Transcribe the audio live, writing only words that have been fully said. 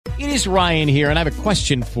It is Ryan here, and I have a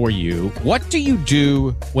question for you. What do you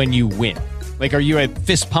do when you win? Like, are you a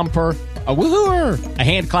fist pumper, a woohooer, a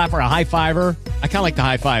hand clapper, a high fiver? I kind of like the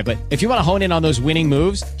high five, but if you want to hone in on those winning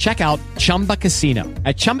moves, check out Chumba Casino.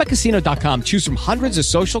 At ChumbaCasino.com, choose from hundreds of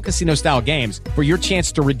social casino-style games for your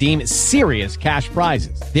chance to redeem serious cash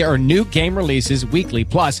prizes. There are new game releases weekly,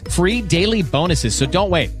 plus free daily bonuses. So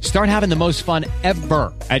don't wait. Start having the most fun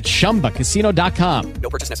ever at ChumbaCasino.com.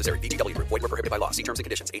 No purchase necessary. VGW Group. Void where prohibited by law. See terms and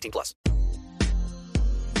conditions. 18 plus.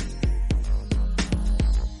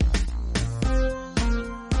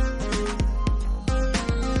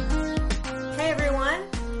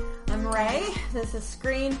 This is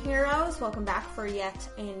Screen Heroes. Welcome back for yet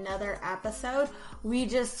another episode. We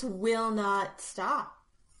just will not stop.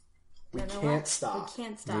 We can't stop. We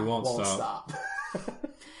can't stop. We won't stop. All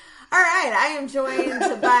right, I am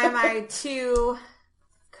joined by my two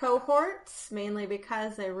cohorts, mainly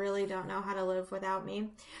because they really don't know how to live without me.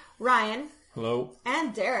 Ryan. Hello.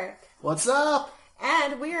 And Derek. What's up?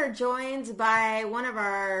 And we are joined by one of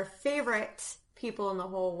our favorite people in the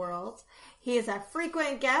whole world. He is a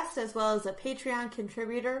frequent guest as well as a Patreon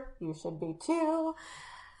contributor. You should be too.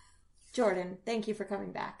 Jordan, thank you for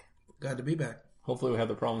coming back. Glad to be back. Hopefully we have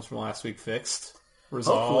the problems from last week fixed,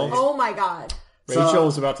 resolved. Oh my god. Rachel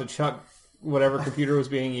was about to chuck whatever computer was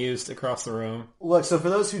being used across the room. Look, so for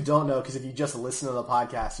those who don't know, because if you just listen to the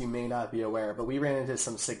podcast, you may not be aware, but we ran into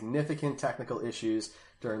some significant technical issues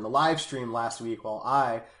during the live stream last week while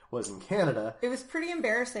I was in Canada. It was pretty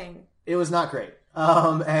embarrassing. It was not great.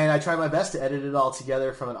 And I tried my best to edit it all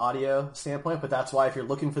together from an audio standpoint, but that's why if you're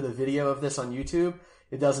looking for the video of this on YouTube,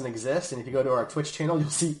 it doesn't exist. And if you go to our Twitch channel, you'll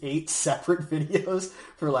see 8 separate videos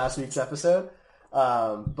for last week's episode.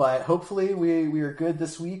 But hopefully we are good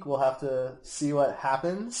this week. We'll have to see what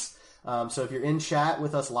happens. So if you're in chat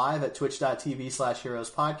with us live at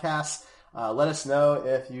twitch.tv/heroespodcast, let us know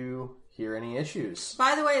if you hear any issues.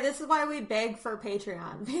 By the way, this is why we beg for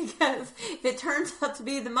Patreon, because if it turns out to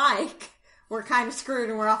be the mic, we're kind of screwed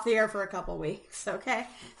and we're off the air for a couple weeks, okay?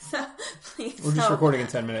 So, please. We're just recording in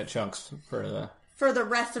 10-minute chunks for the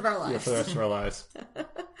rest of our lives. Yeah, for the rest of our lives.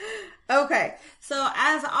 Okay, so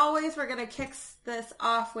as always, we're going to kick this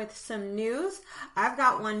off with some news. I've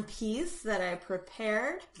got one piece that I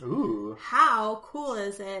prepared. Ooh. How cool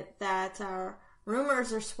is it that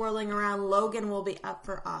rumors are swirling around Logan will be up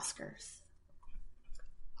for Oscars?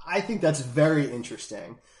 I think that's very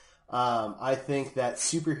interesting. I think that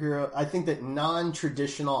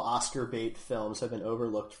non-traditional Oscar bait films have been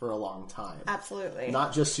overlooked for a long time. Absolutely.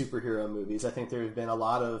 Not just superhero movies. I think there have been a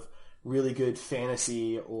lot of really good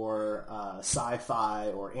fantasy or sci-fi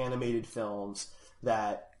or animated films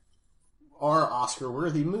that are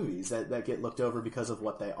Oscar-worthy movies that get looked over because of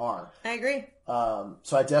what they are. I agree. So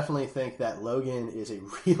I definitely think that Logan is a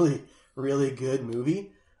really, really good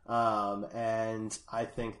movie. And I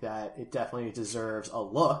think that it definitely deserves a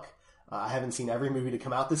look. I haven't seen every movie to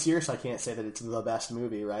come out this year, so I can't say that it's the best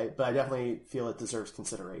movie, right? But I definitely feel it deserves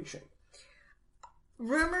consideration.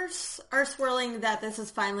 Rumors are swirling that this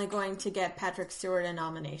is finally going to get Patrick Stewart a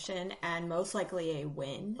nomination and most likely a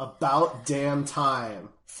win. About damn time.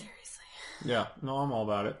 Seriously. Yeah, no, I'm all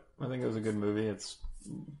about it. I think it was a good movie. I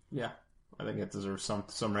think it deserves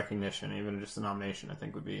some recognition. Even just a nomination, I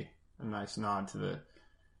think, would be a nice nod to the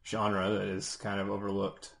genre that is kind of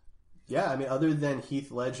overlooked. Yeah, I mean, other than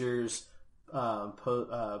Heath Ledger's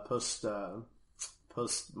posthumous,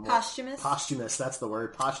 that's the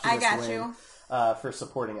word, posthumous win for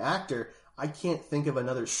supporting actor, I can't think of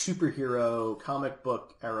another superhero comic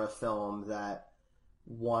book era film that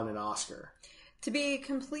won an Oscar. To be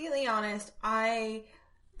completely honest, I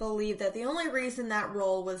believe that the only reason that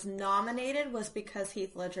role was nominated was because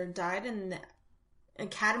Heath Ledger died and the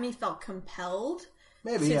Academy felt compelled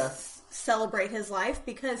to celebrate his life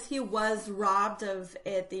because he was robbed of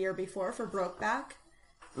it the year before for Brokeback.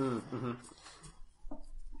 Mm-hmm.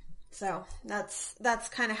 So that's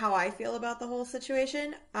kind of how I feel about the whole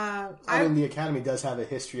situation. I mean, the Academy does have a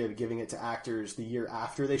history of giving it to actors the year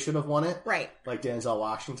after they should have won it. Right. Like Denzel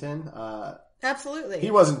Washington. Absolutely. He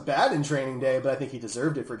wasn't bad in Training Day, but I think he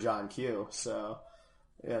deserved it for John Q. So,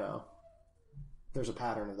 there's a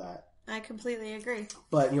pattern of that. I completely agree.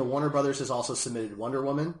 But, Warner Brothers has also submitted Wonder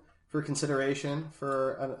Woman for consideration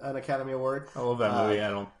for an Academy Award. I love that movie. I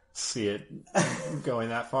don't see it going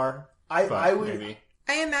that far. I would... Maybe.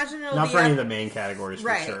 I imagine it'll not be for any of the main categories,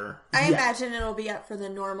 right. for sure. I imagine it'll be up for the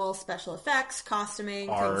normal special effects, costuming,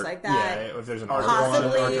 art, things like that. Yeah, if there's an art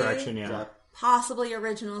direction, yeah. Possibly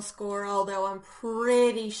original score, although I'm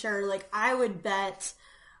pretty sure, I would bet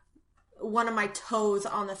one of my toes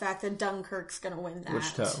on the fact that Dunkirk's going to win that.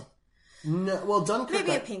 Which toe? No, well, Dunkirk...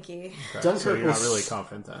 Maybe a pinky. Okay. Dunkirk So you're not was- really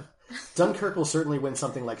confident then. Dunkirk will certainly win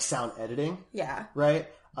something like sound editing, Yeah. right?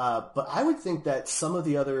 But I would think that some of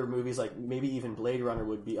the other movies, like maybe even Blade Runner,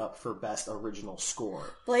 would be up for best original score.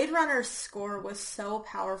 Blade Runner's score was so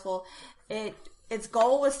powerful. Its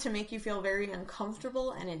goal was to make you feel very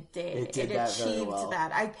uncomfortable, and it did. It did that very achieved well.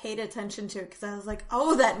 that. I paid attention to it because I was like,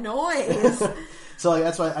 "Oh, that noise!" So like,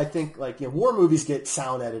 that's why I think war movies get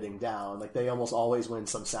sound editing down. Like they almost always win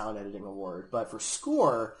some sound editing award. But for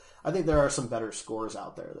score, I think there are some better scores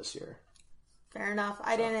out there this year. Fair enough.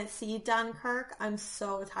 I didn't see Dunkirk. I'm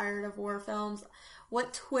so tired of war films.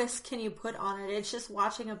 What twist can you put on it? It's just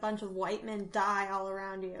watching a bunch of white men die all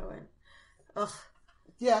around you, and ugh.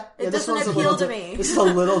 Yeah, It this doesn't one's a appeal little to me. This is a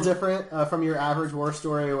little different from your average war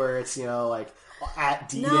story, where it's like at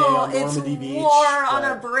D-Day No, on it's Normandy Beach. war on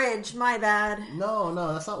a but- bridge. My bad. No,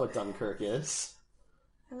 that's not what Dunkirk is.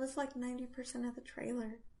 It was like 90% of the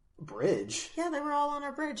trailer. Bridge. Yeah, they were all on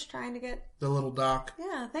a bridge trying to get. The little dock.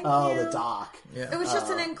 Yeah, thank Oh, you. the dock. Yeah. It was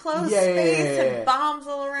just an enclosed yeah, space yeah. and bombs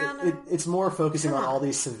all around them. It's more focusing on Come on. all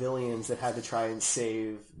these civilians that had to try and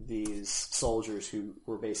save these soldiers who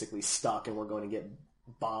were basically stuck and were going to get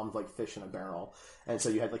bombed like fish in a barrel. And so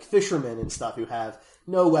you had like fishermen and stuff who have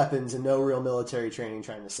no weapons and no real military training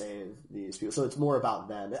trying to save these people. So it's more about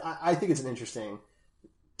them. I think it's an interesting,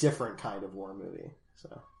 different kind of war movie.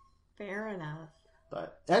 So, Fair enough.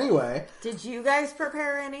 but anyway, Did you guys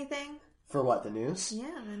prepare anything? for what, the news?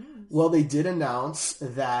 Yeah, the news. Well, they did announce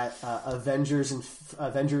that Avengers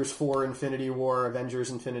 4 Infinity War,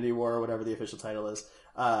 whatever the official title is,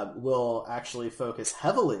 will actually focus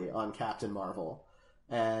heavily on Captain Marvel,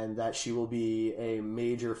 and that she will be a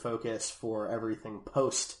major focus for everything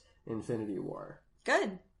post Infinity War.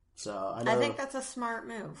 Good. So I think that's a smart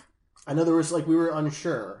move. I know there was we were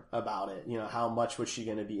unsure about it. How much was she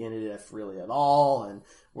going to be in it, if really at all, and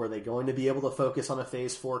were they going to be able to focus on a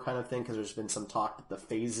Phase 4 kind of thing? Because there's been some talk that the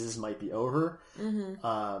phases might be over.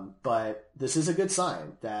 Mm-hmm. But this is a good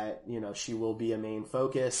sign that she will be a main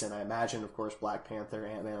focus, and I imagine, of course, Black Panther,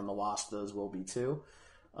 Ant-Man and the Wasp, those will be too.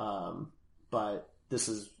 But this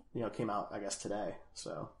is came out, I guess, today.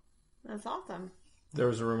 So That's awesome. There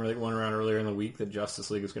was a rumor that went around earlier in the week that Justice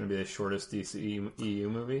League is going to be the shortest DCEU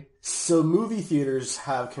movie. So movie theaters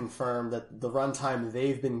have confirmed that the runtime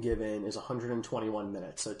they've been given is 121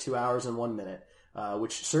 minutes, so 2 hours and 1 minute,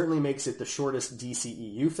 which certainly makes it the shortest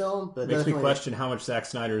DCEU film. But Makes me question how much Zack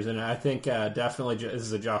Snyder is in it. I think definitely this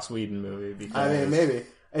is a Joss Whedon movie. Because I mean, maybe.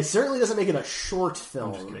 It certainly doesn't make it a short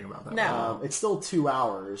film. I'm just kidding about that. No. It's still 2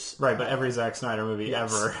 hours. Right, but every Zack Snyder movie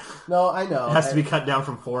ever No, I know. has to be cut down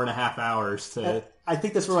from 4.5 hours to... I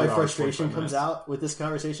think that's where my 2 hours, frustration 45 comes minutes. out with this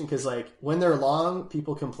conversation, because when they're long,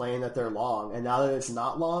 people complain that they're long, and now that it's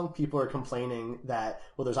not long, people are complaining that,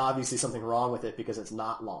 well, there's obviously something wrong with it because it's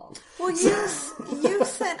not long. Well, you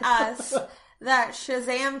sent us that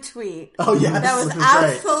Shazam tweet. Oh, yes. That was This is great.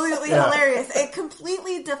 absolutely Yeah. hilarious. It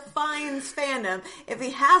completely defines fandom. If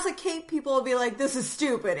he has a cape, people will be like, this is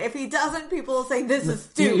stupid. If he doesn't, people will say, this is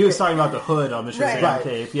stupid. He was talking about the hood on the Shazam Right.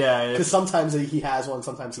 cape. Yeah. Because sometimes he has one,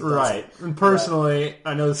 sometimes he doesn't. Right. And personally,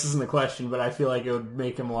 I know this isn't the question, but I feel like it would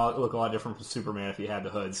make him look a lot different from Superman if he had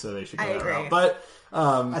the hood, so they should go I that agree. route. But,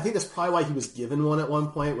 I think that's probably why he was given one at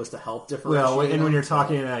one point, was to help differentiate. well, and when him. you're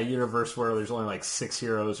talking in a universe where there's only 6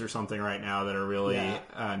 heroes or something right now that are really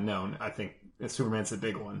known, I think if Superman's the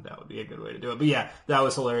big one, that would be a good way to do it. But yeah, that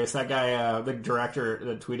was hilarious. That guy, the director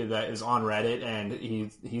that tweeted that, is on Reddit, and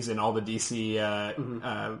he's in all the DC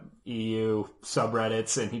EU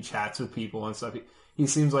subreddits, and he chats with people and stuff. He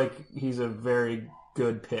seems like he's a very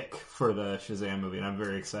good pick for the Shazam movie, and I'm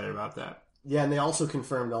very excited about that. Yeah, and they also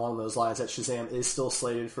confirmed along those lines that Shazam is still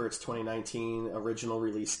slated for its 2019 original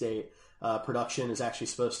release date. Production is actually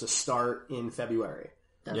supposed to start in February.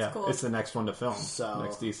 That's cool. It's the next one to film. So,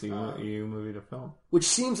 next DCEU movie to film. Which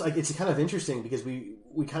seems like it's kind of interesting, because we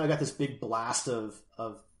kind of got this big blast of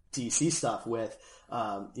DC stuff with,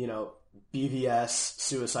 BVS,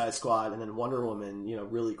 Suicide Squad, and then Wonder Woman,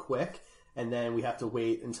 really quick. And then we have to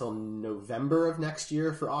wait until November of next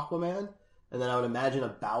year for Aquaman. And then I would imagine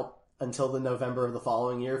about until the November of the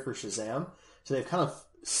following year for Shazam. So they've kind of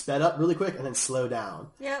sped up really quick and then slowed down.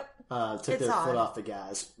 Yep. Took It's their odd. foot off the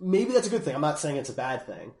gas. Maybe that's a good thing. I'm not saying it's a bad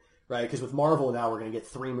thing, right? Because with Marvel now we're going to get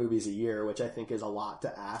 3 movies a year, which I think is a lot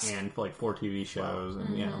to ask. And 4 TV shows,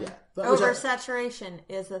 and Yeah. But which Oversaturation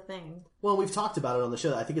is a thing. well, we've talked about it on the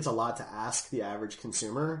show. I think it's a lot to ask the average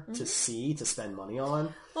consumer Mm-hmm. to spend money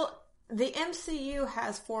on. Well, the MCU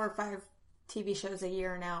has 4 or 5 TV shows a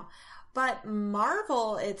year now, but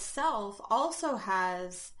Marvel itself also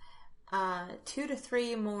has 2 to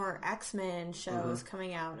 3 more X-Men shows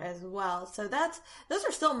coming out as well. So those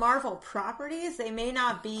are still Marvel properties. They may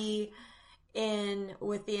not be in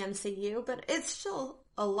with the MCU, but it's still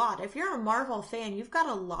a lot. If you're a Marvel fan, you've got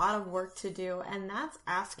a lot of work to do, and that's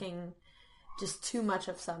asking just too much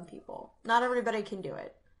of some people. Not everybody can do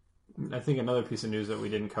it. I think another piece of news that we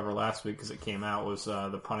didn't cover last week because it came out was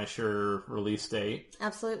the Punisher release date.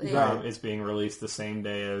 Absolutely. It's being released the same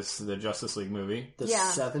day as the Justice League movie. The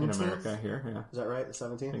 17th? In America here, yeah. Is that right? The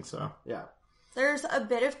 17th? I think so. Yeah. There's a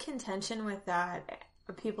bit of contention with that.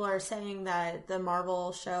 People are saying that the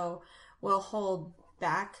Marvel show will hold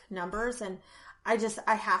back numbers, and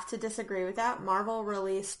I have to disagree with that. Marvel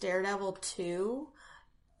released Daredevil 2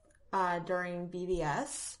 during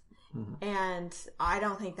BVS. And I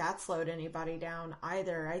don't think that slowed anybody down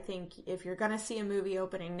either. I think if you're going to see a movie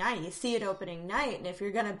opening night, you see it opening night. And if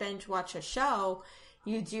you're going to binge watch a show,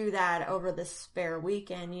 you do that over the spare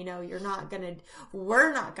weekend. You know, we're not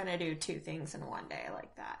going to do 2 things in one day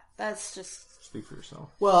like that. That's just... Speak for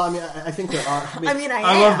yourself. Well, I mean, I think there are...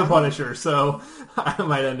 I love The Punisher, so I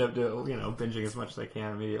might end up binging as much as I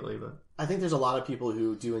can immediately, but... I think there's a lot of people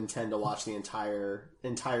who do intend to watch the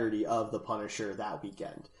entirety of The Punisher that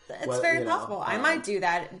weekend. It's very possible. I might do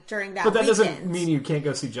that during that But that weekend. doesn't mean you can't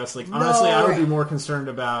go see Justice League. Honestly, I would be more concerned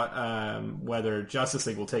about whether Justice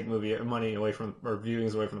League will take money away from, or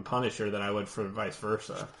viewings away from The Punisher than I would for vice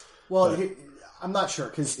versa. Well, I'm not sure,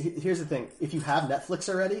 because here's the thing. If you have Netflix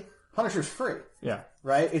already, Punisher's free. Yeah.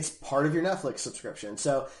 Right? It's part of your Netflix subscription.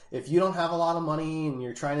 So if you don't have a lot of money and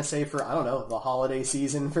you're trying to save for, I don't know, the holiday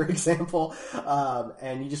season, for example,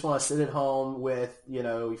 and you just want to sit at home with,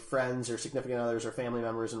 friends or significant others or family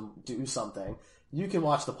members and do something, you can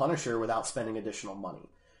watch The Punisher without spending additional money.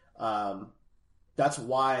 That's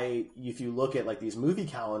why if you look at like these movie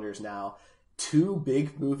calendars now, 2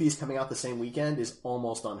 big movies coming out the same weekend is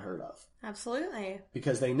almost unheard of. Absolutely.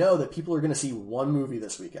 Because they know that people are going to see 1 movie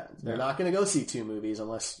this weekend. They're not going to go see 2 movies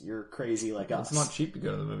unless you're crazy like us. It's not cheap to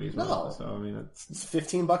go to the movies. No. Well, so, I mean, it's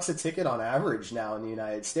 $15 a ticket on average now in the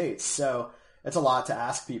United States. So it's a lot to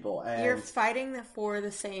ask people. And you're fighting for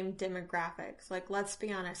the same demographics. Like, let's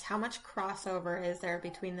be honest. How much crossover is there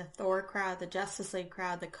between the Thor crowd, the Justice League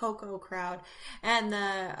crowd, the Coco crowd, and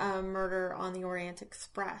the Murder on the Orient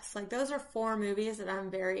Express? Like, those are 4 movies that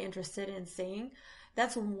I'm very interested in seeing.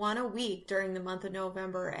 That's 1 a week during the month of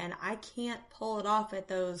November, and I can't pull it off at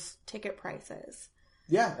those ticket prices.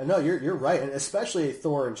 Yeah, no, you're right. And especially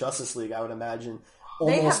Thor and Justice League, I would imagine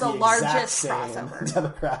they have the largest same crossover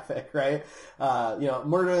demographic, right?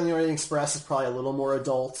 Murder on the Orient Express is probably a little more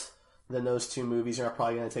adult than those 2 movies. You're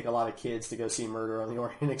probably going to take a lot of kids to go see Murder on the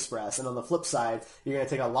Orient Express. And on the flip side, you're going to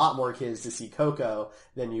take a lot more kids to see Coco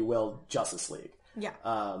than you will Justice League. Yeah.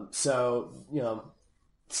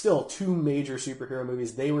 Still 2 major superhero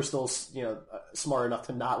movies. They were still, smart enough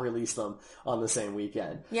to not release them on the same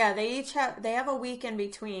weekend. Yeah, they have a week in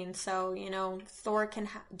between. So, Thor can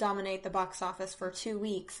dominate the box office for 2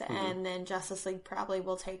 weeks, and then Justice League probably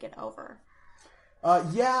will take it over.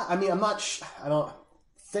 Yeah, I mean,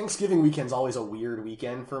 Thanksgiving weekend's always a weird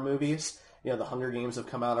weekend for movies. The Hunger Games have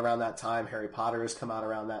come out around that time. Harry Potter has come out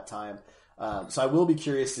around that time. So I will be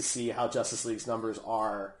curious to see how Justice League's numbers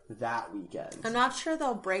are that weekend. I'm not sure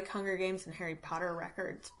they'll break Hunger Games and Harry Potter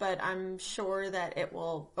records, but I'm sure that it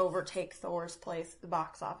will overtake Thor's place at the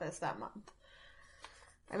box office that month.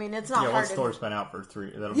 I mean, it's not hard once to... Thor's been out for 3,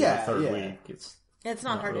 that'll be the 3rd week. It's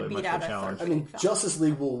not hard really to beat out a challenge. third I mean, week film. Justice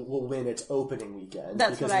League will win its opening weekend.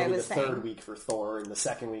 That's what I was saying. Because it'll be the 3rd week for Thor and the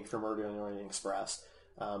 2nd week for Murder on the Orient Express.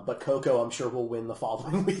 But Coco, I'm sure, will win the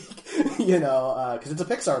following week, because it's a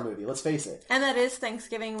Pixar movie, let's face it. And that is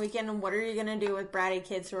Thanksgiving weekend, and what are you going to do with bratty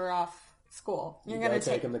kids who are off school? You're going to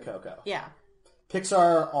take them to Coco. Yeah.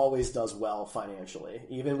 Pixar always does well financially.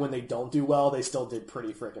 Even when they don't do well, they still did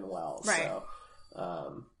pretty freaking well. Right.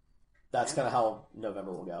 So that's kind of how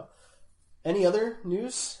November will go. Any other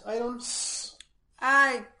news items?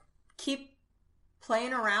 I keep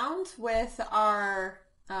playing around with our...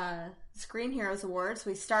 Screen Heroes Awards.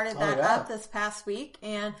 We started that up this past week,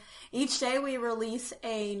 and each day we release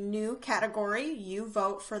a new category. You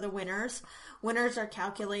vote for the winners. Winners are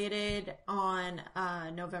calculated on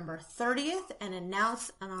November 30th and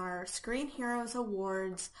announced on our Screen Heroes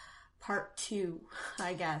Awards Part 2,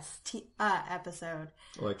 I guess, episode.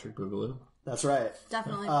 Electric Boogaloo. That's right.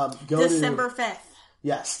 Definitely. December 5th.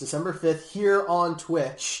 Yes, December 5th here on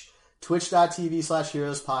Twitch.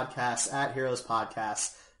 Twitch.tv/Heroes Podcast at Heroes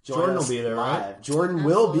Podcast. Jordan will be there, live. right? Jordan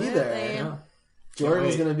will be there. Yeah.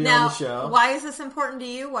 Jordan's going to be now, on the show. Why is this important to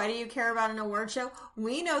you? Why do you care about an award show?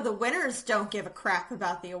 We know the winners don't give a crap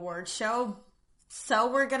about the award show.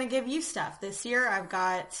 So we're going to give you stuff. This year I've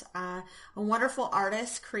got a wonderful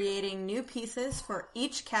artist creating new pieces for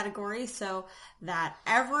each category so that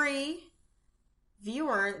every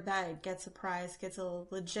viewer that gets a prize gets a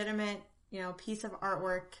legitimate, piece of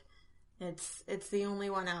artwork. It's the only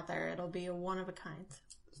one out there. It'll be a one of a kind.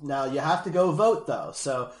 Now you have to go vote though.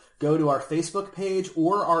 So go to our Facebook page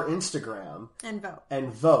or our Instagram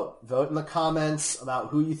and vote. Vote in the comments about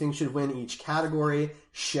who you think should win each category.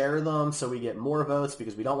 Share them so we get more votes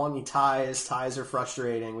because we don't want any ties. Ties are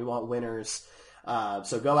frustrating. We want winners.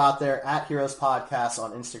 So go out there at Heroes Podcast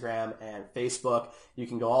on Instagram and Facebook. You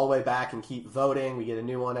can go all the way back and keep voting. We get a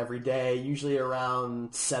new one every day, usually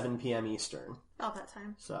around 7 p.m. Eastern. About that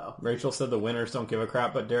time. So Rachel said the winners don't give a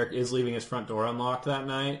crap, but Derek is leaving his front door unlocked that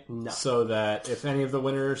night. No. So that if any of the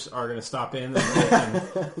winners are going to stop in, then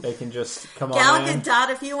they can just come Gal on in. Gadot,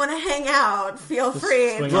 if you want to hang out, feel Just free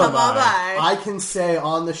to swing come on on by. by. I can say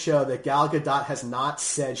on the show that Gal Gadot has not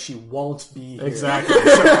said she won't be here. Exactly.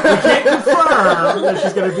 So we can't confirm that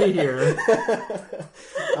she's going to be here.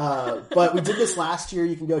 But we did this last year.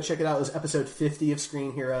 You can go check it out. It was episode 50 of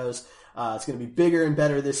Screen Heroes. It's going to be bigger and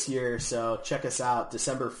better this year, so check us out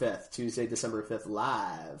December 5th, Tuesday, December 5th,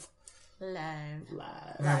 live. And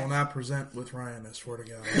I will not present with Ryan, I swear to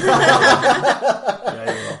God.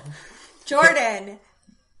 Yeah, you will. Jordan,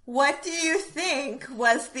 what do you think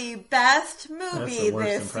was the best That's movie the worst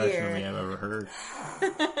this impression year? we have ever heard.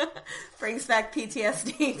 Brings back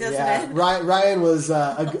PTSD, doesn't Yeah, it? Ryan was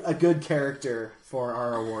a good character for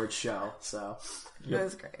our awards show, so It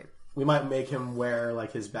was great. we might make him wear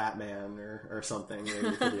like his Batman or something.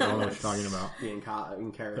 Maybe for the I don't know what awards, you're talking about.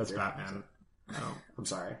 in character. That's Batman. I'm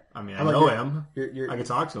sorry. I mean, How I about know your- him. your- I can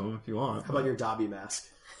talk to him if you want. How about your Dobby mask?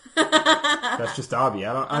 That's just Dobby.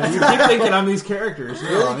 You keep thinking I'm these characters. No,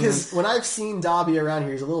 I Really? mean, Because when I've seen Dobby around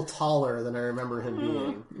here, he's a little taller than I remember him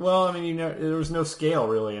being. well, I mean, there was no scale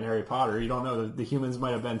really in Harry Potter. You don't know. The humans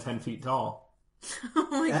might have been 10 feet tall. Oh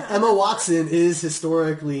my God. Emma Watson is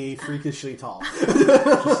historically freakishly tall.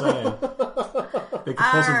 Just saying. They could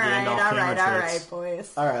pull some All Gandalf camera right, tricks.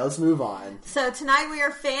 boys. All right, let's move on. So tonight we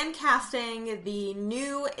are fan casting the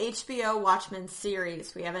new HBO Watchmen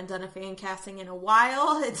series. We haven't done a fan casting in a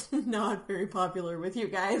while. It's not very popular with you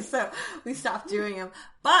guys, so we stopped doing them.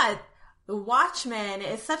 But The Watchmen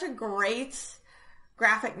is such a great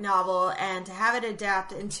graphic novel, and to have it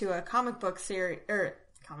adapt into a comic book series,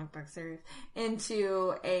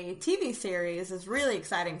 into a TV series is really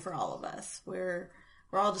exciting for all of us. We're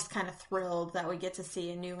all just kind of thrilled that we get to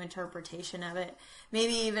see a new interpretation of it.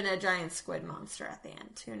 Maybe even a giant squid monster at the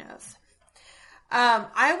end. Who knows?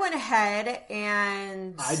 I went ahead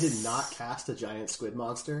and... I did not cast a giant squid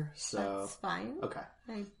monster, so... That's fine. Okay.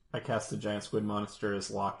 I cast the giant squid monster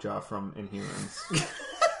as Lockjaw from Inhumans.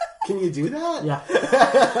 Can you do that? Yeah.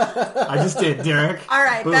 I just did, Derek. All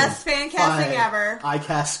right, Boom. best fan casting Fine. ever. I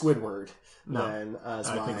cast Squidward. No. Then, as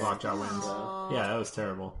I my... think Lockjaw wins. Yeah, that was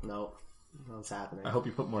terrible. Nope. What's happening? I hope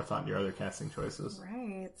you put more thought into your other casting choices.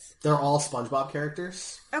 Right. They're all SpongeBob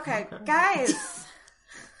characters. Okay, guys.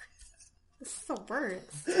 This is the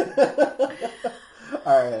worst.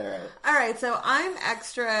 All right. All right, so I'm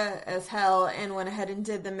extra as hell and went ahead and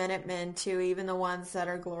did the Minutemen too, even the ones that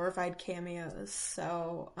are glorified cameos.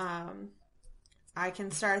 So I can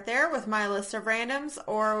start there with my list of randoms,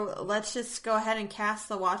 or let's just go ahead and cast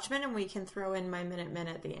the Watchmen and we can throw in my Minutemen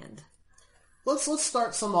at the end. Let's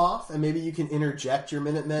start some off, and maybe you can interject your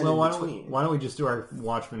Minutemen Well, in between. why don't we just do our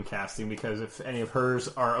Watchmen casting? Because if any of hers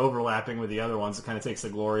are overlapping with the other ones, it kind of takes the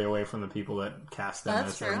glory away from the people that cast them That's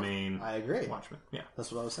as their true. main I agree. Watchmen. Yeah.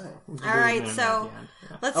 That's what I was saying. All right, Minutemen so at the end.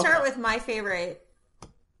 Yeah. let's start with my favorite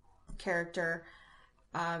character.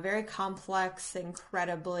 Very complex,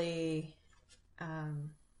 incredibly,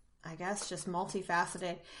 I guess, just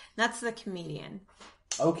multifaceted. That's the comedian.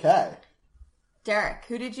 Okay. Derek,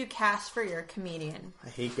 who did you cast for your comedian? I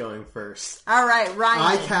hate going first. All right, Ryan.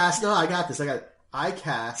 I got this. I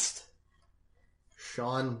cast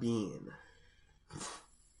Sean Bean.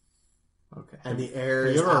 Okay. And the air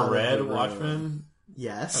Have is you out ever of read the room. Watchmen?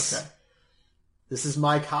 Yes. Okay. This is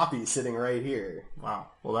my copy sitting right here. Wow.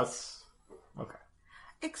 Well, that's okay.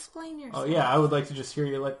 Explain yourself. Oh yeah, I would like to just hear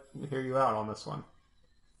you out on this one.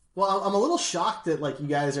 Well, I'm a little shocked that you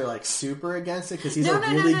guys are super against it because he's a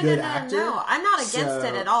really good actor. No, I'm not against So-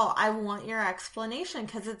 it at all. I want your explanation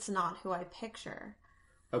because it's not who I picture.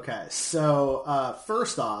 Okay, so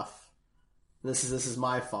first off, this is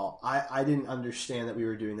my fault. I didn't understand that we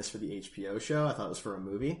were doing this for the HBO show. I thought it was for a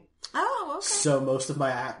movie. Oh, okay. So most of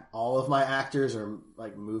all of my actors are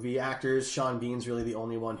movie actors. Sean Bean's really the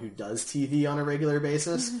only one who does TV on a regular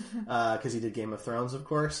basis because he did Game of Thrones, of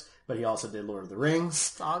course. but he also did Lord of the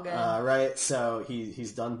Rings. It's all good. Right? So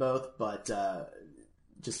he's done both, but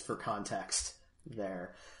just for context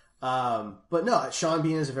there. But no, Sean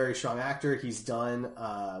Bean is a very strong actor. He's done,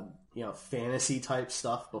 fantasy type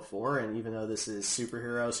stuff before, and even though this is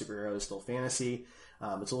superhero is still fantasy.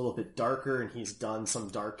 It's a little bit darker, and he's done some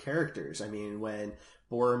dark characters. I mean, when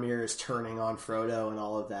Boromir is turning on Frodo and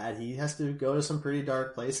all of that, he has to go to some pretty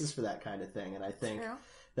dark places for that kind of thing. And I think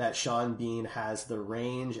that Sean Bean has the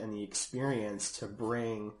range and the experience to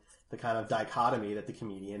bring the kind of dichotomy that the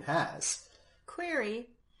comedian has. Query,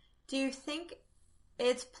 do you think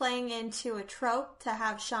it's playing into a trope to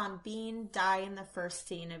have Sean Bean die in the first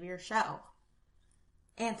scene of your show?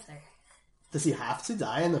 Answer. Does he have to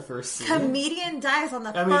die in the first scene? Comedian dies on the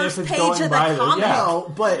if first it's page going of by the comic.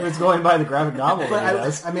 No, but If it's going by the graphic novel, but it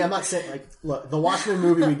does. I'm not saying, like, look, the Watchmen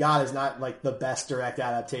movie we got is not, like, the best direct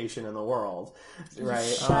adaptation in the world, right?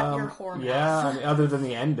 Shut your whore mouth. Yeah, I mean, other than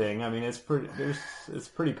the ending, I mean, it's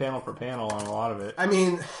pretty panel for panel on a lot of it. I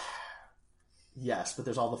mean, yes, but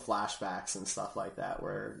there's all the flashbacks and stuff like that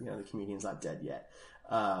where, the comedian's not dead yet.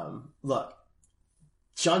 Look,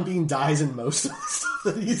 Sean Bean dies in most of the stuff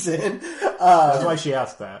that he's in. That's why she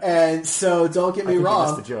asked that. And so, don't get me think you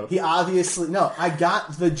wrong. missed the joke. He obviously... No, I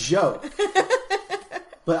got the joke.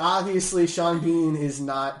 But obviously, Sean Bean is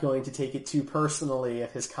not going to take it too personally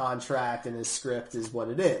if his contract and his script is what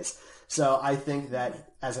it is. So I think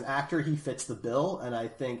that as an actor, he fits the bill. And I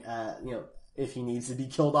think, if he needs to be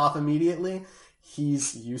killed off immediately,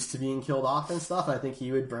 he's used to being killed off and stuff. I think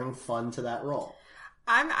he would bring fun to that role.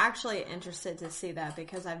 I'm actually interested to see that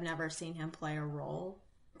because I've never seen him play a role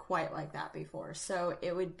quite like that before. So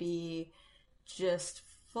it would be just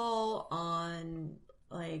full on,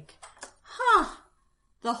 like,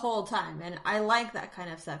 the whole time. And I like that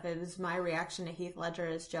kind of stuff. It was my reaction to Heath Ledger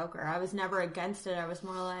as Joker. I was never against it. I was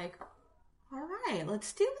more like, all right,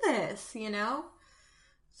 let's do this,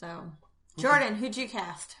 So, Jordan, who'd you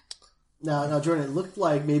cast? Now, Jordan, it looked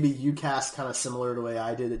like maybe you cast kind of similar to the way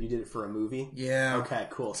I did, that you did it for a movie. Yeah. Okay,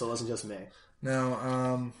 cool. So it wasn't just me. No,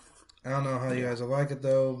 I don't know how you guys will like it,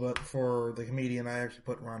 though, but for the comedian, I actually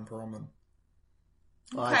put Ron Perlman.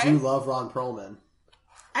 Well, I do love Ron Perlman.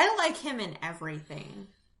 I like him in everything.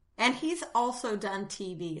 And he's also done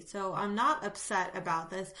TV, so I'm not upset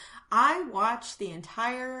about this. I watched the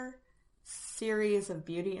entire series of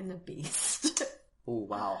Beauty and the Beast. Oh,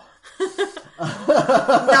 wow.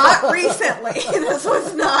 Not recently. This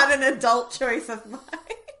was not an adult choice of mine.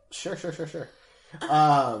 Sure.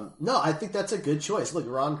 No, I think that's a good choice. Look,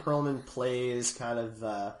 Ron Perlman plays kind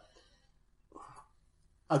of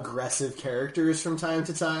aggressive characters from time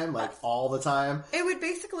to time, like all the time. It would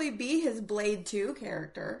basically be his Blade 2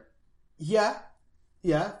 character. Yeah.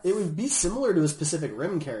 It would be similar to his Pacific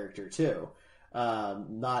Rim character, too.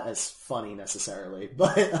 Not as funny, necessarily,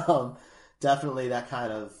 but definitely that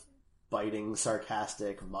kind of biting,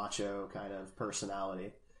 sarcastic, macho kind of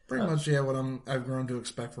personality. Pretty much, yeah, what I've grown to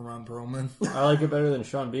expect from Ron Perlman. I like it better than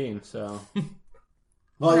Sean Bean, so...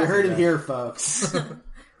 Well, you heard it here, folks.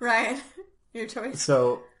 Right. Your choice.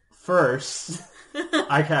 So, first,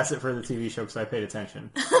 I cast it for the TV show because I paid attention.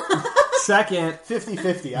 Second,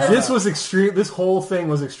 50-50. This whole thing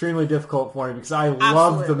was extremely difficult for me because I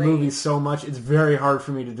love the movie so much. It's very hard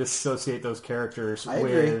for me to disassociate those characters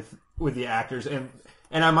with the actors, and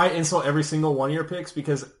I might insult every single one of your picks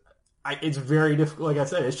because it's very difficult. Like I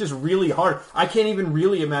said, it's just really hard. I can't even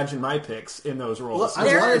really imagine my picks in those roles.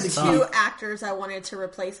 There were two actors I wanted to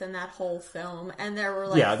replace in that whole film, and there were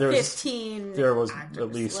like 15. There was actors.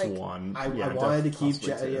 at least one. I wanted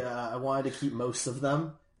to keep most of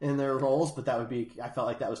them in their roles, but I felt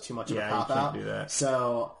like that was too much of a cop out. Do that.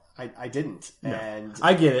 So I didn't. No. And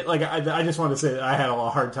I get it. Like I just want to say that I had a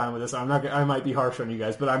hard time with this. I might be harsh on you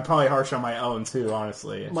guys, but I'm probably harsh on my own too,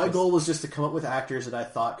 honestly. My goal was just to come up with actors that I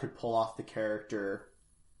thought could pull off the character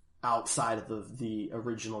outside of the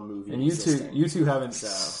original movie. And you two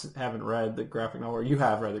haven't read the graphic novel, or you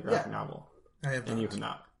have read the graphic novel. I have not. And you have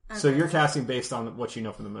not. Okay. So you're casting based on what you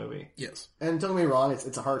know from the movie. Yes. And don't get me wrong,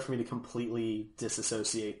 it's hard for me to completely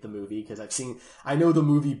disassociate the movie because I know the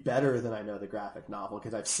movie better than I know the graphic novel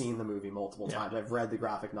because I've seen the movie multiple times. I've read the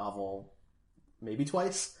graphic novel maybe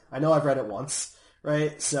twice. I know I've read it once,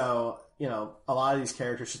 right? So, a lot of these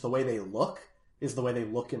characters, just the way they look is the way they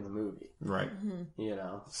look in the movie. Right.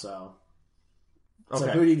 Mm-hmm. So. Okay. So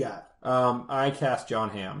who do you got? I cast John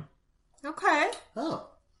Hamm. Okay. Oh.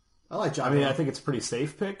 I like John Hamm. I think it's a pretty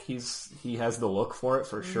safe pick. He has the look for it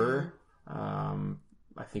for sure.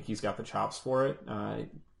 I think he's got the chops for it. I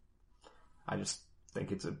just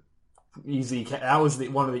think it's a easy. That was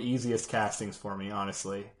one of the easiest castings for me,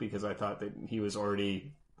 honestly, because I thought that he was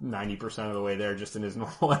already 90% of the way there just in his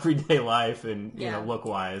normal everyday life and look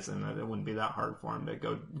wise, and it wouldn't be that hard for him to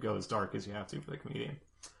go as dark as you have to for the comedian.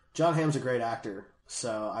 John Hamm's a great actor,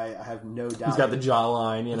 so I have no doubt. He's got the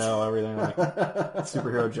jawline, everything like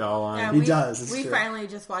superhero jawline. Yeah, He does. We true. finally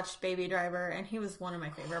just watched Baby Driver, and he was one of my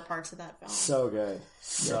favorite parts of that film. So good.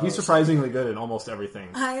 He's surprisingly good in almost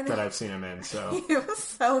everything that I've seen him in. So He was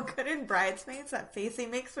so good in Bridesmaids. That face he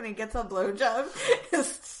makes when he gets a blowjob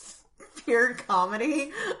is pure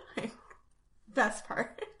comedy. Best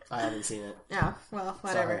part. I haven't seen it. Yeah, well,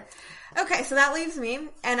 whatever. Okay, so that leaves me,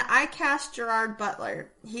 and I cast Gerard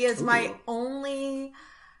Butler. He is my only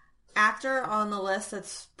actor on the list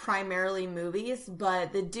that's primarily movies,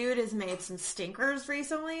 but the dude has made some stinkers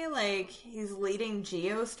recently. Like, he's leading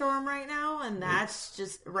Geostorm right now, and that's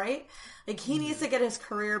just, right? Like, he needs to get his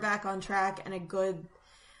career back on track, and a good,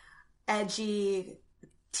 edgy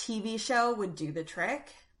TV show would do the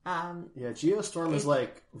trick. Geostorm is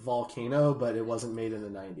like Volcano, but it wasn't made in the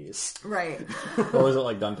 90s. Right. or was it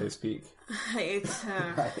like Dante's Peak? It's,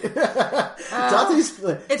 Dante's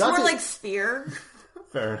more like Sphere.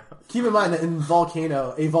 Fair enough. Keep in mind that in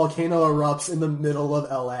Volcano, a volcano erupts in the middle of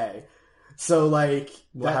LA. So, like...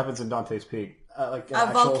 What happens in Dante's Peak? Like an A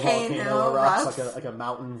actual volcano erupts. like a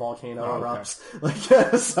mountain volcano okay. erupts. Like,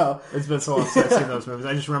 so... It's been so long since I've seen those movies.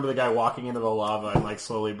 I just remember the guy walking into the lava and like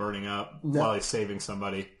slowly burning up while he's saving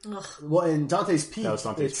somebody. Well, in Dante's Peak... That was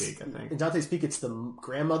Dante's Peak, I think. In Dante's Peak, it's the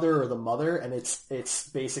grandmother or the mother, and it's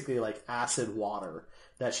basically like acid water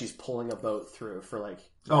that she's pulling a boat through for like...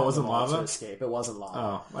 Oh, it wasn't to lava? escape. It wasn't lava.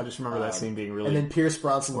 Oh, I just remember that scene being really... And then Pierce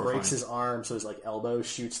Bronson horrifying. breaks his arm, so his like elbow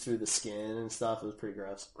shoots through the skin and stuff. It was pretty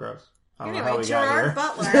gross. gross. I don't know how Anyway, we got Gerard here.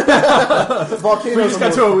 Butler. Volcanoes We just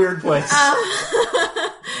got to a weird place.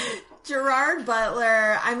 Gerard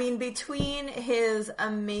Butler, I mean, between his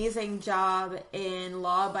amazing job in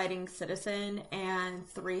Law Abiding Citizen and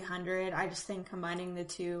 300, I just think combining the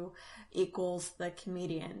two equals the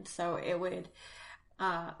comedian. So it would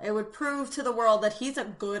prove to the world that he's a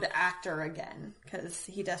good actor again, because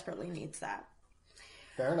he desperately needs that.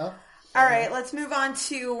 Fair enough. All right, let's move on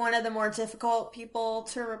to one of the more difficult people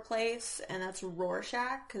to replace, and that's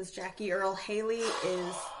Rorschach, because Jackie Earle Haley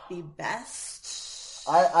is the best.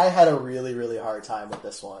 I had a really, really hard time with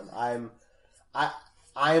this one. I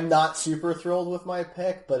am not super thrilled with my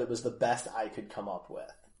pick, but it was the best I could come up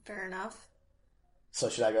with. Fair enough. So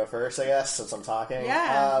should I go first, I guess, since I'm talking?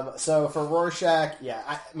 Yeah. So for Rorschach,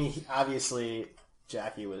 I mean, obviously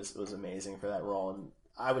Jackie was amazing for that role, and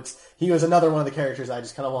he was another one of the characters I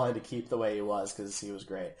just kind of wanted to keep the way he was because he was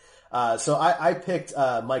great. So I picked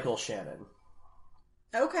Michael Shannon.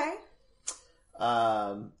 Okay.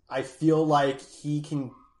 I feel like he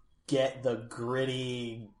can get the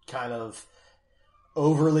gritty kind of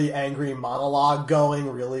overly angry monologue going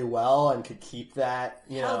really well and could keep that,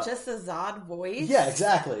 just a Zod voice? Yeah,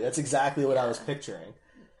 exactly. That's exactly what I was picturing.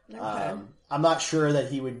 Okay. I'm not sure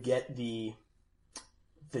that he would get the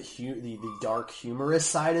dark humorous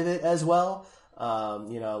side of it as well.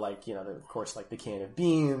 Of course, like the can of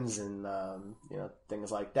beans and,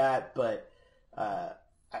 things like that. But,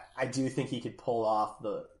 I do think he could pull off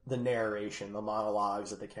the narration, the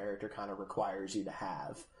monologues that the character kind of requires you to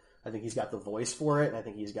have. I think he's got the voice for it, and I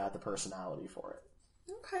think he's got the personality for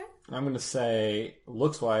it. Okay. I'm going to say,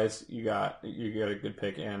 looks-wise, you got a good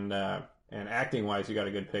pick, and acting-wise, you got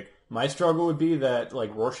a good pick. My struggle would be that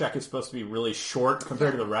like Rorschach is supposed to be really short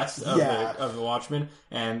compared to the rest of the Watchmen,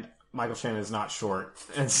 and Michael Shannon is not short,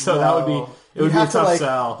 and so that would be a tough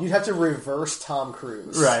sell. You'd have to reverse Tom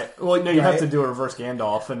Cruise, right? Well, no, you have to do a reverse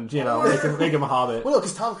Gandalf, and make him a hobbit. Well, no,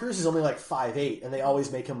 because Tom Cruise is only like 5'8", and they always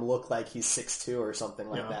make him look like he's 6'2" or something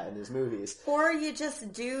like that in his movies. Or you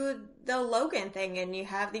just do the Logan thing, and you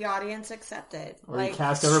have the audience accept it. Or you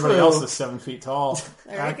cast everybody else as 7 feet tall.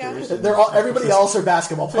 There you go. Everybody else are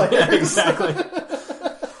basketball players. Yeah, exactly.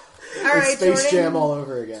 All right, Space Jordan, Jam all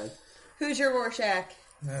over again. Who's your Rorschach?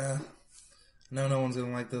 No one's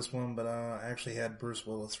gonna like this one, but I actually had Bruce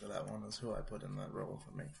Willis for that one. Is who I put in that role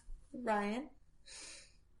for me. Ryan?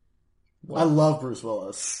 I love Bruce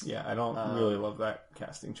Willis. Yeah, I don't really love that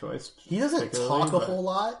casting choice. He doesn't talk a whole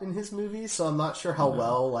lot in his movies, so I'm not sure how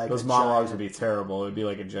well those monologues would be terrible. It would be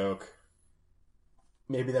like a joke.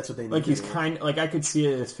 Maybe that's what they need. Like to he's do. I could see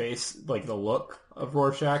it in his face, like the look of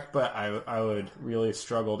Rorschach, but I would really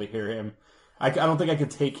struggle to hear him. I don't think I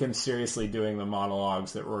could take him seriously doing the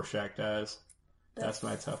monologues that Rorschach does. That's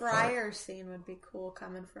my tough part. Friar scene would be cool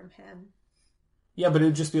coming from him. Yeah, but it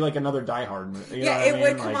would just be like another Die Hard movie. It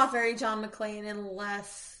would come off very John McClane and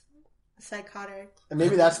less psychotic. And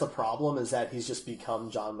maybe that's the problem, is that he's just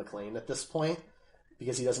become John McClane at this point,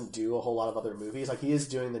 because he doesn't do a whole lot of other movies. Like, he is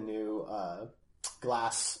doing the new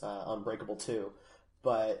Glass Unbreakable 2.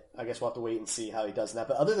 But I guess we'll have to wait and see how he does in that.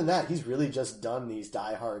 But other than that, he's really just done these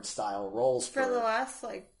Die Hard style roles for the last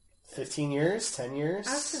 15 years, 10 years.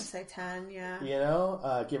 I was gonna say 10, yeah. You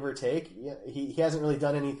know, give or take. He hasn't really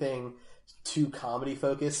done anything too comedy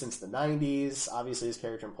focused since the 90s. Obviously, his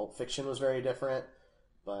character in Pulp Fiction was very different,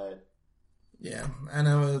 but yeah, I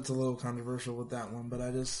know it's a little controversial with that one, but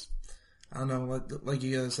I don't know. Like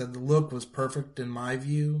you guys said, the look was perfect in my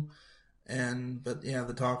view, but yeah,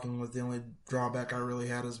 the talking was the only drawback I really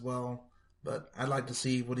had as well. But I'd like to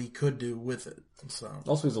see what he could do with it. So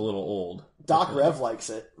also, he's a little old. Doc Rev likes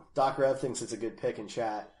it. Doc Rev thinks it's a good pick in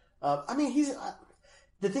chat. I mean,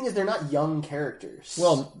 the thing is, they're not young characters.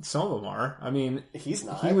 Well, some of them are. I mean, he's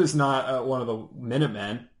not. He was not one of the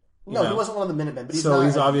Minutemen. No, he wasn't one of the Minutemen. But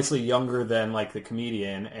he's obviously younger than like the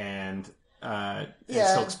comedian and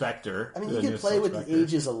Silk Spectre. I mean, he could play with the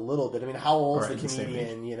ages a little bit. I mean, how old is the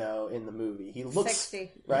comedian? In the movie, he looks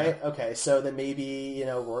 60, right? Yeah. Okay, so then maybe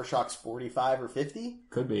Rorschach's 45 or 50.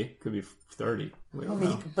 Could be 30. We don't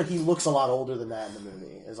know. But he looks a lot older than that in the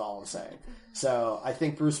movie. Is all I'm saying. So I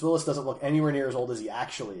think Bruce Willis doesn't look anywhere near as old as he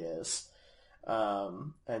actually is.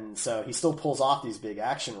 And so he still pulls off these big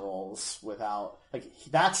action roles without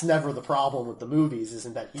that's never the problem with the movies,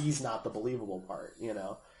 isn't that he's not the believable part,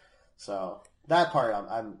 So that part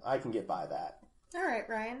I can get by that. All right,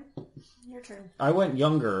 Ryan, your turn. I went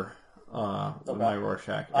younger with my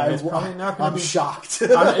Rorschach. It's probably not going to be shocked.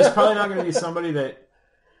 It's probably not going to be somebody that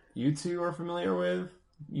you two are familiar with.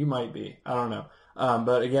 You might be. I don't know.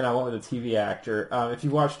 But again, I went with a TV actor. If you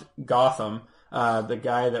watched Gotham, the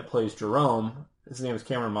guy that plays Jerome, his name is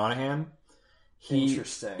Cameron Monaghan. He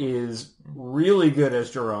is really good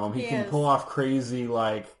as Jerome. He can pull off crazy,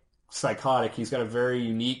 psychotic. He's got a very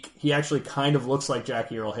unique... He actually kind of looks like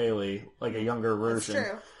Jackie Earle Haley, like a younger version. That's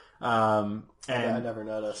true. And I never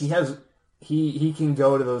noticed. He can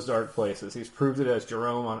go to those dark places. He's proved it as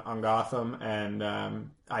Jerome on Gotham, and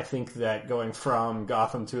I think that going from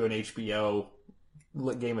Gotham to an HBO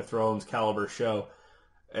Game of Thrones caliber show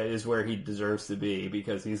is where he deserves to be,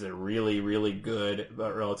 because he's a really, really good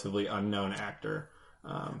but relatively unknown actor.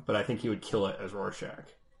 But I think he would kill it as Rorschach.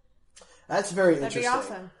 That's very interesting. That'd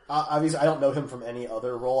be awesome. Obviously, I don't know him from any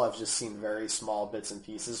other role. I've just seen very small bits and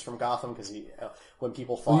pieces from Gotham because when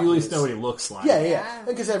people thought you at least know what he looks like. Yeah.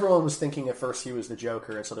 Because everyone was thinking at first he was the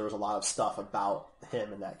Joker, and so there was a lot of stuff about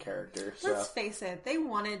him and that character. So. Let's face it, they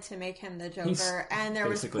wanted to make him the Joker, and there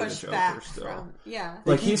was basically pushback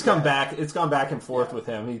from he's come back. It's gone back and forth with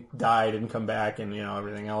him. He died and come back, and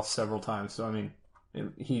everything else several times. So I mean.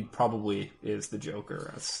 He probably is the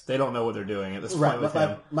Joker. They don't know what they're doing at this point with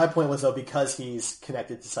him. My point was, though, because he's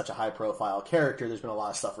connected to such a high-profile character, there's been a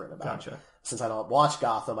lot of stuff written about him. Since I don't watch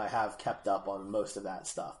Gotham, I have kept up on most of that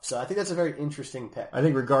stuff. So I think that's a very interesting pick. I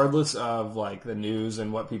think regardless of the news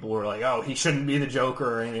and what people were like, oh, he shouldn't be the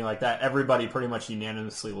Joker or anything like that, everybody pretty much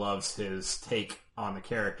unanimously loves his take on the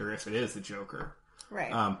character if it is the Joker.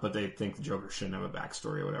 Right. But they think the Joker shouldn't have a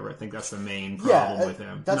backstory or whatever. I think that's the main problem with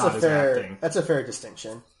him. That's not a his fair. acting. That's a fair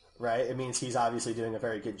distinction, right? It means he's obviously doing a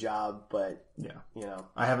very good job, but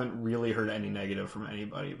I haven't really heard any negative from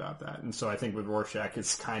anybody about that. And so I think with Rorschach,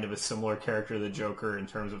 it's kind of a similar character to the Joker in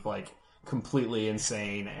terms of completely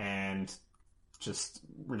insane and just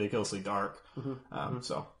ridiculously dark.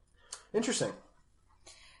 So interesting.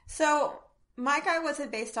 So. My guy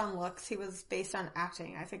wasn't based on looks, he was based on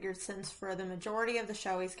acting. I figured since for the majority of the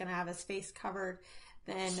show he's going to have his face covered,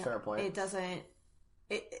 then it doesn't...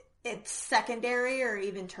 It's secondary or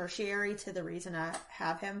even tertiary to the reason I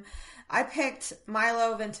have him. I picked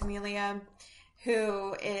Milo Ventimiglia,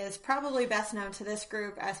 who is probably best known to this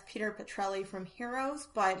group as Peter Petrelli from Heroes,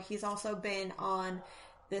 but he's also been on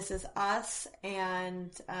This Is Us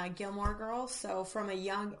and Gilmore Girls. So from a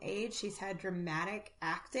young age, he's had dramatic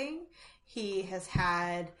acting. He has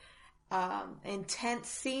had intense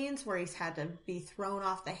scenes where he's had to be thrown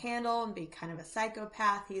off the handle and be kind of a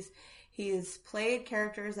psychopath. He's played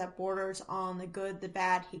characters that borders on the good, the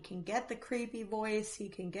bad. He can get the creepy voice. He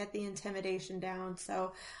can get the intimidation down.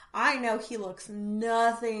 So I know he looks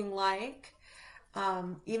nothing like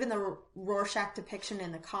even the Rorschach depiction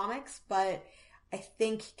in the comics, but I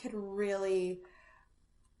think he could really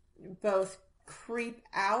both creep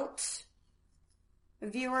out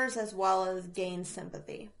viewers as well as gain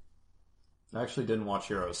sympathy. I actually didn't watch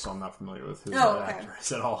Heroes, so I'm not familiar with who that actor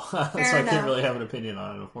is at all. So I can't really have an opinion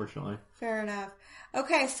on it, unfortunately. Fair enough.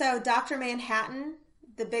 Okay, so Dr. Manhattan,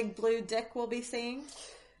 the big blue dick we'll be seeing.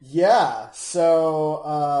 Yeah,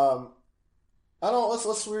 so I don't.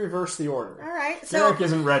 Let's reverse the order. All right. So Derek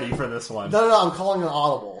isn't ready for this one. No. I'm calling an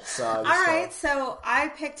audible. So all right. So I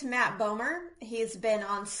picked Matt Bomer. He's been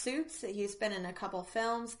on Suits. He's been in a couple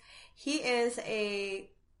films. He is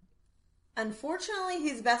unfortunately,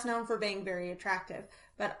 he's best known for being very attractive.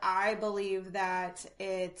 But I believe that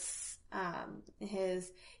it's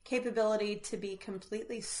his capability to be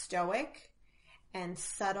completely stoic and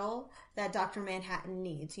subtle that Dr. Manhattan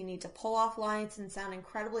needs. You need to pull off lines and sound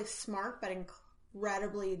incredibly smart, but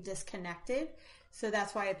incredibly disconnected. So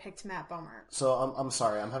that's why I picked Matt Bomer. So I'm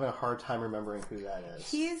sorry, I'm having a hard time remembering who that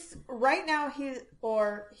is. He's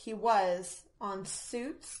he was on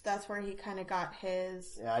Suits. That's where he kind of got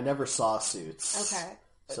his. Yeah, I never saw Suits. Okay.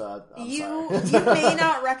 So I'm you sorry. may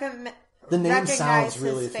not recommend. The name recognize sounds his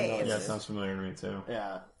really face. familiar. Yeah, it sounds familiar to me too.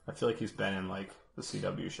 Yeah. I feel like he's been in like the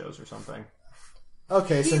CW shows or something.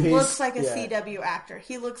 Okay, so He he's, looks like a yeah. CW actor.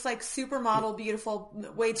 He looks like supermodel, beautiful,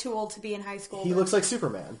 way too old to be in high school. He looks like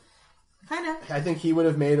Superman. Kind of. I think he would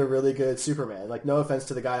have made a really good Superman. Like, no offense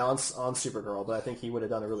to the guy on Supergirl, but I think he would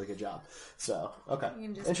have done a really good job. So, okay. You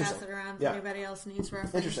can just Interesting. pass it around if Yeah. anybody else needs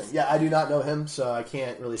reference. Interesting. Yeah, I do not know him, so I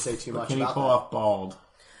can't really say too much Can he about pull that. off bald?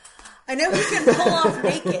 I know he can pull off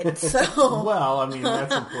naked, so... Well, I mean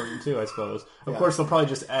that's important too, I suppose. Of course, they'll probably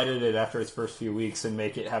just edit it after its first few weeks and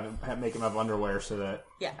make him have underwear so that.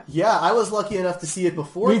 Yeah. Yeah, I was lucky enough to see it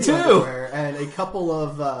before Me the too! underwear, and a couple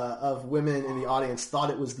of women in the audience thought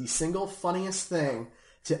it was the single funniest thing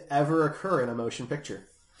to ever occur in a motion picture.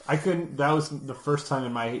 I couldn't. That was the first time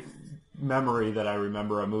in my memory that I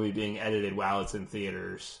remember a movie being edited while it's in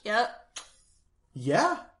theaters. Yep.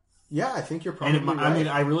 Yeah, I think you're probably And right. I mean,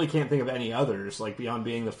 I really can't think of any others. Like beyond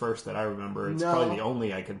being the first that I remember, it's No. probably the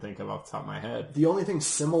only I can think of off the top of my head. The only thing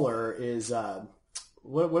similar is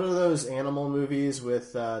what are those animal movies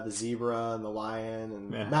with the zebra and the lion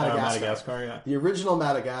and Yeah, Madagascar? yeah. The original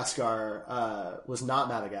Madagascar was not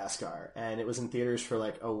Madagascar, and it was in theaters for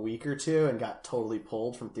like a week or two and got totally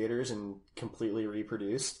pulled from theaters and completely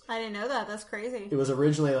reproduced. I didn't know that. That's crazy. It was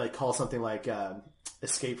originally like called something like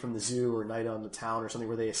Escape from the Zoo or Night on the Town or something,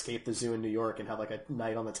 where they escape the zoo in New York and have like a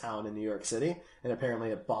night on the town in New York City, and apparently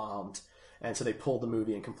it bombed. And so they pulled the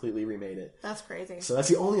movie and completely remade it. That's crazy. So that's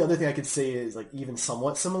the only other thing I could say is like even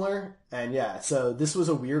somewhat similar. And yeah, so this was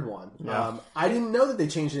a weird one. Yeah. I didn't know that they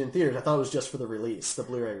changed it in theaters. I thought it was just for the release, the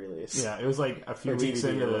Blu-ray release. Yeah, it was like a few Or weeks DVD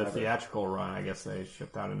into or the whatever. theatrical run. I guess they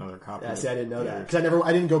shipped out another copy. Yeah, see, I didn't know Yeah. that because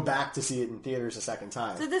I didn't go back to see it in theaters a second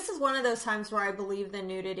time. So this is one of those times where I believe the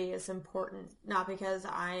nudity is important, not because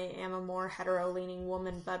I am a more hetero-leaning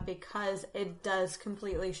woman, but because it does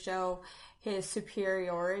completely show his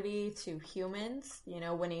superiority to humans, you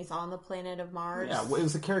know, when he's on the planet of Mars. Yeah, well, it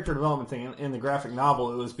was a character development thing. In the graphic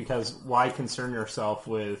novel, it was because why concern yourself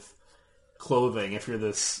with clothing if you're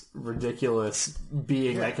this ridiculous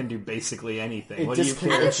being that can do basically anything? It What do you just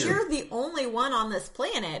care? And can't- if you're the only one on this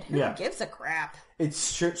planet, who Yeah. gives a crap? It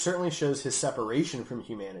certainly shows his separation from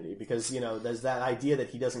humanity because, you know, there's that idea that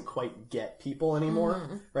he doesn't quite get people anymore,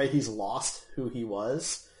 right? He's lost who he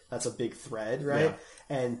was. That's a big thread, right? Yeah.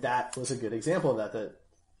 And that was a good example of that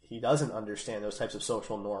he doesn't understand those types of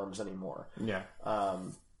social norms anymore. Yeah.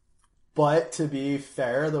 But to be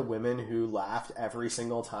fair, the women who laughed every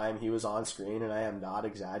single time he was on screen, and I am not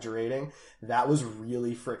exaggerating, that was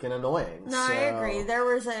really freaking annoying. No, I agree. There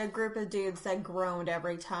was a group of dudes that groaned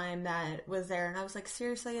every time that was there, and I was like,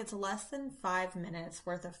 seriously, it's less than 5 minutes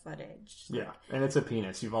worth of footage. Yeah. And it's a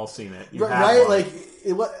penis. You've all seen it. You have Right? one.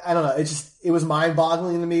 Like, I don't know. It was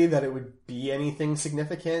mind-boggling to me that it would be anything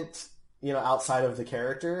significant, you know, outside of the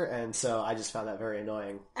character, and so I just found that very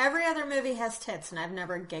annoying. Every other movie has tits, and I've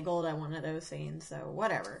never giggled at one of those scenes, so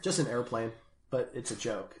whatever. Just an airplane, but it's a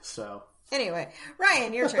joke, so... Anyway,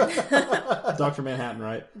 Ryan, your turn. Dr. Manhattan,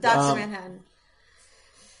 right? Dr. Manhattan.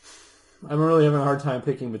 I'm really having a hard time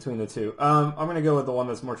picking between the two. I'm going to go with the one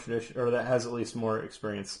that's more traditional, or that has at least more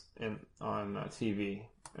experience on TV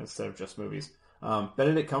instead of just movies.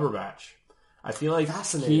 Benedict Cumberbatch. I feel like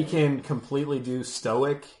he can completely do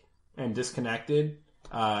stoic and disconnected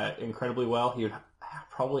incredibly well. He would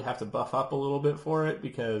probably have to buff up a little bit for it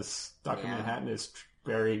because Dr. Manhattan is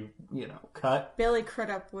very, cut. Billy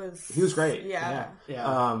Crudup was... He was great. Yeah.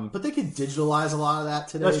 But they could digitalize a lot of that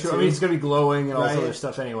today, That's true. too. I mean, he's going to be glowing and all this Right. other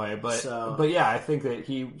stuff anyway. But So- but yeah, I think that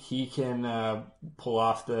he can pull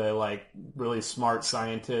off the like really smart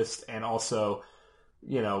scientist and also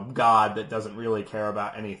God that doesn't really care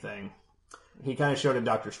about anything. He kind of showed in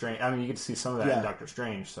Doctor Strange. I mean, you get to see some of that in Doctor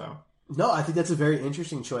Strange. So No, I think that's a very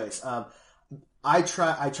interesting choice. I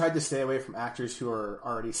tried to stay away from actors who are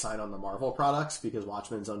already signed on the Marvel products because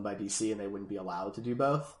Watchmen's owned by DC and they wouldn't be allowed to do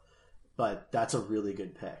both. But that's a really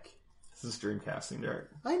good pick. This is Dreamcasting, Derek.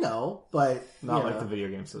 I know, but Not like the video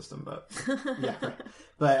game system, but yeah. Right.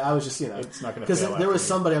 But I was just, it's not going to because fail there was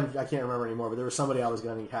after somebody I can't remember anymore, but there was somebody I was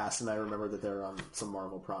going to cast, and I remember that they were on some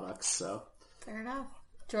Marvel products. So Fair enough.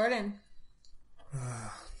 Jordan. I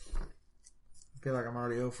feel like I'm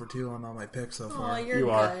already 0 for 2 on all my picks so Oh, far. you're You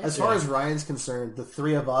good. are. as far as Ryan's concerned, the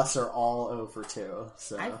three of us are all 0 for 2.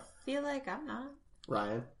 So I feel like I'm not.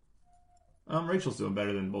 Ryan, Rachel's doing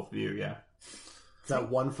better than both of you. Yeah. is that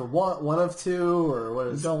 1 for 1 of 2, or what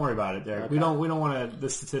is? Don't worry about it, Derek. Okay. We don't want to. The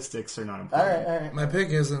statistics are not important. All right. My pick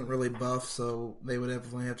isn't really buff, so they would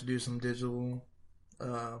definitely have to do some digital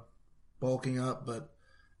bulking up, but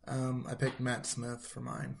I picked Matt Smith for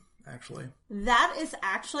mine, actually. That is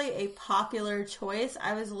actually a popular choice.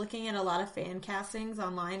 I was looking at a lot of fan castings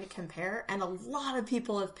online to compare, and a lot of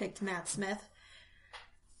people have picked Matt Smith.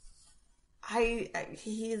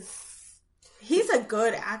 He's a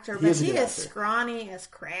good actor, but he is scrawny as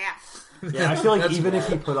crap. Yeah, I feel like That's even if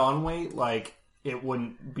bad. he put on weight, like it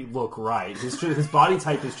wouldn't look right. His body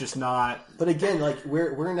type is just not. But again, like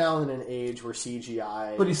we're now in an age where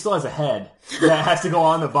CGI. But he still has a head that has to go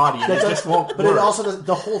on the body, and it just won't. But work. it also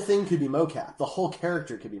the whole thing could be mocap. The whole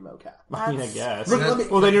character could be mocap. I mean, I guess.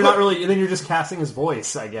 Look, Well, then you're not really. Then you're just casting his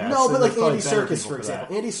voice, I guess. No, And but like there's probably Andy better Serkis, people for that.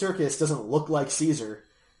 example. Andy Serkis doesn't look like Caesar,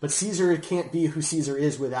 but Caesar can't be who Caesar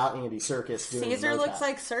is without Andy Serkis doing Caesar mocap. looks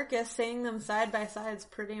like Circus. Seeing them side by side is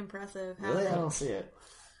pretty impressive. Really, I don't see it.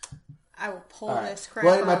 I will pull All right. this crap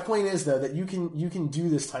Well, my up. point is though that you can do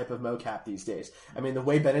this type of mocap these days. I mean, the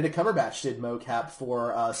way Benedict Cumberbatch did mocap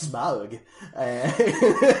for Smaug,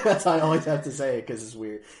 that's all I always have to say because it's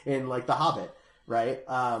weird. In like The Hobbit, right?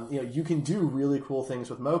 You can do really cool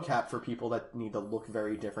things with mocap for people that need to look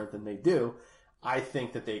very different than they do. I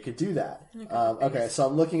think that they could do that. Okay, so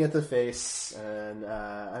I'm looking at the face, and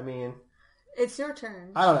I mean, It's your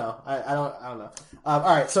turn. I don't know. I don't know. All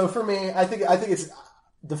right, so for me, I think it's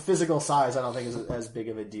the physical size. I don't think is as big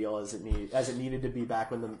of a deal as it needed to be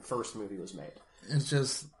back when the first movie was made. It's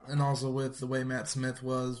just, and also with the way Matt Smith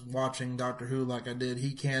was watching Doctor Who like I did,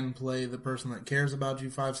 he can play the person that cares about you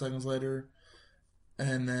 5 seconds later,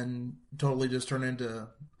 and then totally just turn into,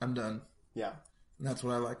 I'm done. Yeah. And that's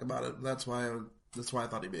what I like about it. That's why I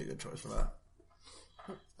thought he'd be a good choice for that.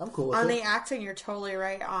 I'm cool with On it. the acting, you're totally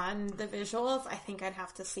right. On the visuals, I think I'd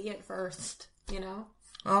have to see it first, you know?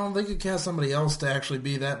 They could cast somebody else to actually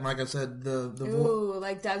be that. And like I said, the Ooh,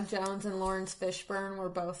 like Doug Jones and Lawrence Fishburne were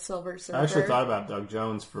both Silver Surfer. I actually thought about Doug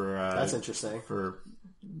Jones for. That's interesting. For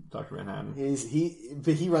Dr. Manhattan.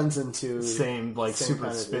 But he runs into Same super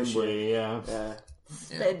kind of spindly, yeah. Yeah.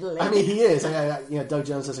 Spindly. I mean, he is. Doug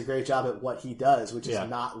Jones does a great job at what he does, which is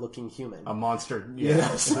not looking human. A monster. Yeah. Yeah.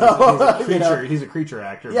 So, he's a creature. He's a creature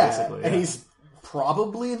actor, basically. And yeah. he's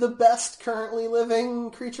probably the best currently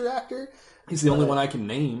living creature actor. He's the only one I can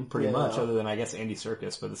name, pretty Yeah. much, other than I guess Andy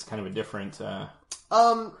Serkis, but it's kind of a different. I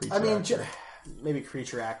mean, actor. maybe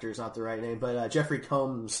creature actor is not the right name, but Jeffrey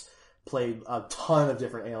Combs played a ton of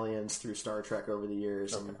different aliens through Star Trek over the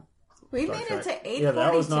years. And we made it to 8:42. Yeah,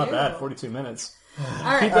 that was not bad. 42 minutes. All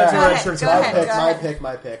right, Keep that to go red ahead, shirts go on. ahead.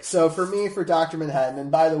 my pick. So for me, for Dr. Manhattan,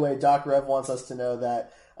 and by the way, Doc Rev wants us to know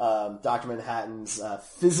that Dr. Manhattan's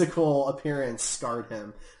physical appearance scarred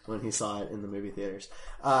him when he saw it in the movie theaters.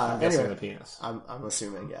 I'm guessing Anyway, the penis. I'm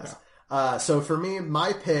assuming, yes. Yeah. So for me,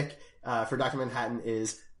 my pick for Dr. Manhattan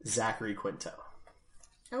is Zachary Quinto.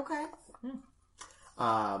 Okay.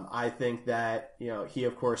 I think that, he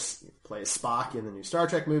of course plays Spock in the new Star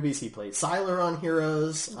Trek movies. He played Sylar on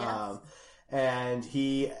Heroes. Yes. And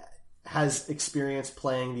he has experience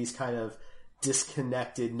playing these kind of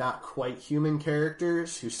disconnected, not quite human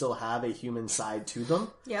characters who still have a human side to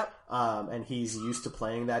them. Yep. And he's used to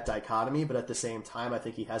playing that dichotomy, but at the same time, I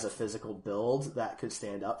think he has a physical build that could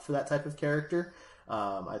stand up for that type of character.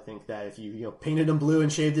 I think that if you painted him blue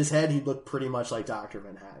and shaved his head, he'd look pretty much like Dr.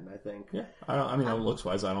 Manhattan, I think. Yeah, looks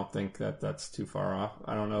wise, I don't think that's too far off.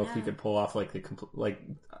 I don't know if he could pull off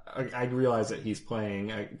I realize that he's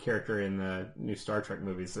playing a character in the new Star Trek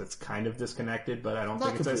movies that's kind of disconnected, but I don't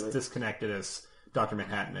think it's as disconnected as Dr.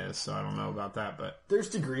 Manhattan is. So I don't know about that, but there's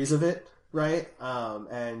degrees of it, right?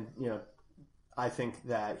 And I think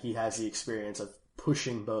that he has the experience of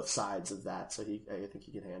pushing both sides of that, so I think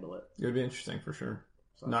he can handle it. It would be interesting for sure.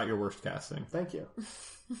 Not your worst casting. Thank you.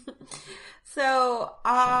 So,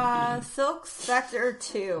 Silk Spectre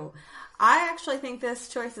 2. I actually think this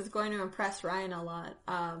choice is going to impress Ryan a lot.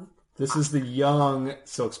 This is the young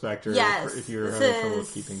Silk Spectre, yes, if you're this having trouble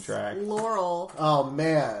is keeping track. Laurel. Oh,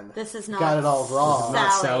 man. This is not Got it all wrong. This is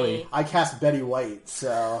not Sally. I cast Betty White,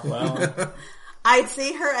 so... Well... I'd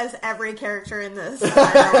see her as every character in this, by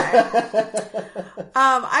the way.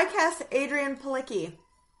 I cast Adrian Palicki.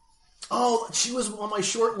 Oh, she was on my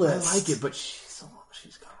short list. I like it, but she's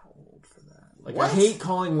kind of old for that. Like, What? I hate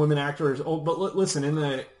calling women actors old, but listen,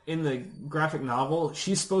 in the graphic novel,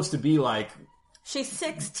 she's supposed to be like She's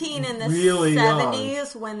 16 in the really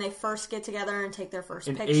 70s when they first get together and take their first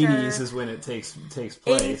in picture. 80s is when it takes place.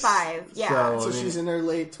 85, yeah. So she's in her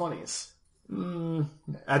late 20s.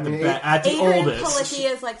 At the Adrian oldest. Palicki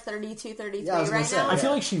is like 32, 33 Yeah, I was gonna right say, now. I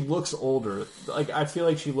feel like she looks older. Like, I feel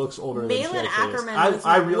like she looks older than she Malin actually is. Ackerman was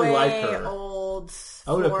I really way like her. old.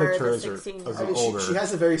 I would have picked her for as the her- 16-year-old. as I an mean, older. she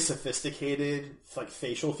has a very sophisticated like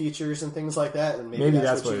facial features and things like that, and maybe Maybe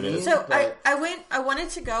that's what what you it mean. is. So but- I wanted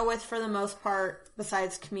to go with, for the most part,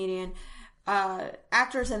 besides comedian,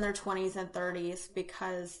 actors in their 20s and 30s,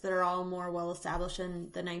 because they're all more well established in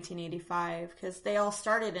the 1985, because they all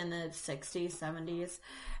started in the 60s, 70s.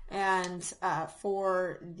 And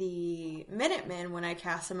for the Minutemen, when I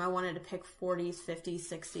cast them, I wanted to pick 40s, 50s,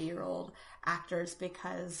 60-year-old actors,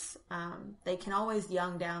 because they can always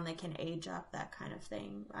young down, they can age up, that kind of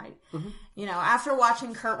thing, right? Mm-hmm. You know, after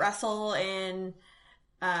watching Kurt Russell in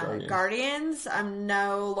Guardians, I'm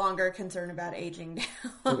no longer concerned about aging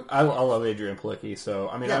down. I love Adrian Palicki, so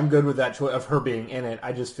I mean, I'm good with that choice of her being in it.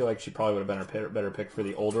 I just feel like she probably would have been a better pick for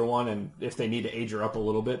the older one, and if they need to age her up a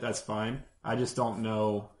little bit, that's fine. I just don't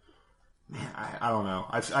know. Man, I don't know.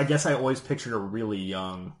 I guess I always pictured her really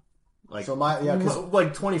young, like So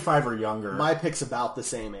like 25 or younger. my pick's about the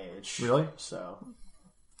same age. Really? So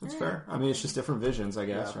That's fair. I mean, it's just different visions, I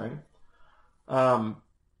guess, right?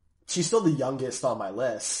 she's still the youngest on my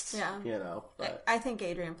list. Yeah. You know, but I think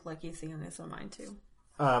Adrian Palicki's the youngest on mine, too.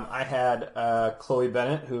 I had Chloe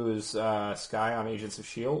Bennett, who's Skye on Agents of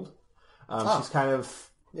S.H.I.E.L.D. She's kind of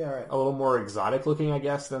right. a little more exotic looking, I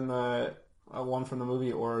guess, than the one from the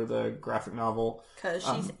movie or the graphic novel. Because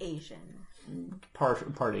she's Asian. Part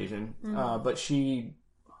Asian, but she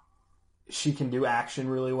can do action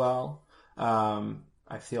really well.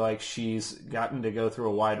 I feel like she's gotten to go through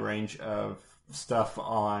a wide range of stuff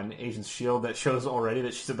on Agents of S.H.I.E.L.D. that shows already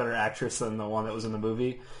that she's a better actress than the one that was in the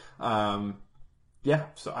movie.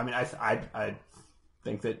 So I mean, I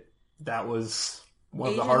think that was one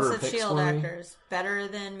of the harder Agents of picks S.H.I.E.L.D. for me. actors. Better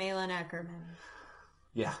than Malin Ackerman.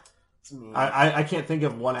 Yeah. I can't think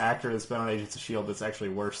of one actor that's been on Agents of S.H.I.E.L.D. that's actually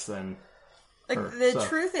worse than her. The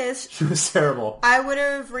truth is, She was terrible. I would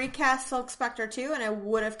have recast Silk Spectre too, and I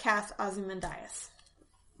would have cast Ozymandias.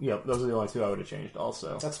 Yep, those are the only two I would have changed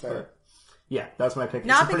also. That's fair. But, yeah, that's my pick.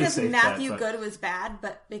 Not It's a pretty because safe Matthew bet, but- Good was bad,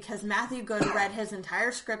 but because Matthew Good read his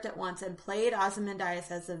entire script at once and played Ozymandias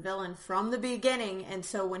as the villain from the beginning, and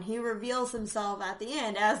so when he reveals himself at the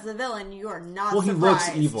end as the villain, you are not Well, he surprised.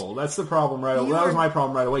 looks evil. That's the problem right away. You That was were- my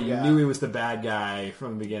problem right away. You Yeah. knew he was the bad guy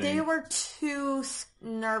from the beginning. They were too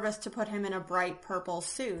nervous to put him in a bright purple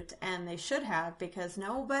suit, and they should have, because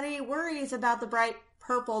nobody worries about the bright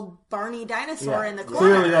purple Barney dinosaur in the corner.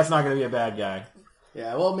 Clearly, that's not going to be a bad guy.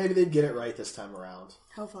 Yeah, well, maybe they'd get it right this time around.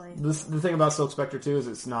 Hopefully. The thing about Silk Spectre too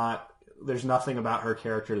is there's nothing about her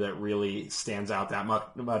character that really stands out that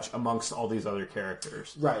much amongst all these other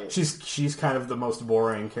characters. Right. She's kind of the most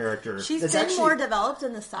boring character. She's It's been actually- more developed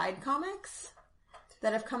in the side comics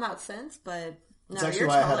that have come out since, but no, It's actually you're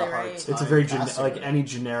why I had a totally hard right. time. It's a very casting like her. any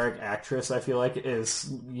generic actress. I feel like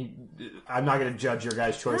I'm not going to judge your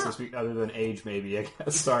guys' choices other than age, maybe. I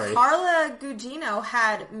guess. Sorry. Carla Gugino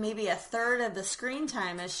had maybe a third of the screen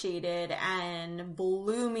time as she did and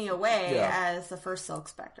blew me away as the first Silk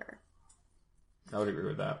Spectre. I would agree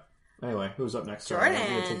with that. Anyway, who's up next? Sorry, I'm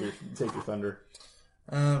gonna Jordan. take your thunder.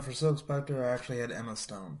 For Silk Spectre, I actually had Emma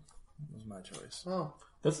Stone. Was my choice. Oh,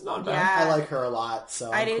 That's not bad. Yeah. I like her a lot,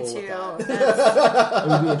 so I I'm do cool too. with that. That's- It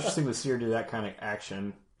would be interesting to see her do that kind of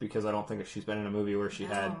action because I don't think she's been in a movie where she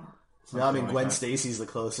had. No, I mean, like Gwen that. Stacy's the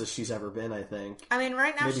closest she's ever been, I think. I mean,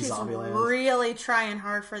 right now Maybe she's Zombieland. really trying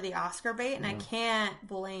hard for the Oscar bait, and I can't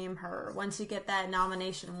blame her. Once you get that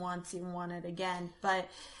nomination once, you want it again. But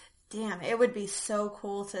damn, it would be so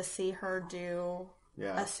cool to see her do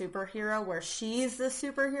a superhero where she's the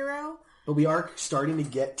superhero. But we are starting to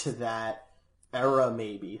get to that era,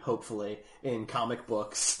 maybe, hopefully, in comic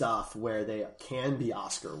book stuff where they can be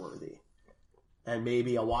Oscar worthy. And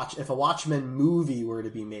maybe if a Watchmen movie were to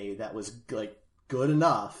be made that was like good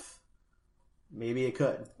enough, maybe it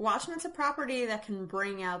could. Watchmen's a property that can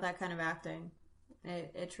bring out that kind of acting.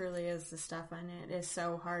 It truly is. The stuff in it is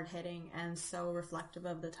so hard-hitting and so reflective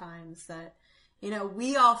of the times that,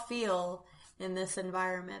 we all feel in this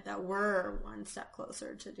environment that we're one step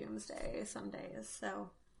closer to doomsday some days. So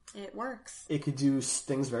it works. It could do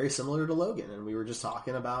things very similar to Logan, and we were just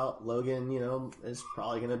talking about Logan, is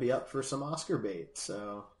probably going to be up for some Oscar bait,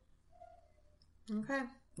 so... Okay.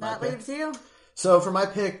 My That pick. leaves you. So for my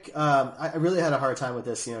pick, I really had a hard time with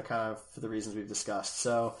this, kind of for the reasons we've discussed.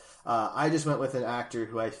 So I just went with an actor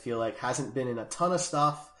who I feel like hasn't been in a ton of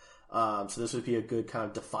stuff. So this would be a good kind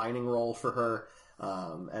of defining role for her,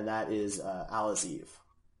 and that is Alice Eve.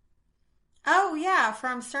 Oh, yeah,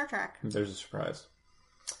 from Star Trek. There's a surprise.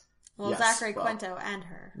 Well, Yes, Zachary well. Quinto and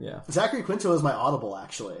her. Yeah. Zachary Quinto is my Audible,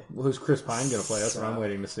 actually. Well, who's Chris Pine going to play? That's what I'm So-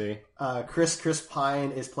 waiting to see. Chris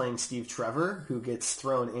Pine is playing Steve Trevor, who gets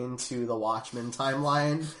thrown into the Watchmen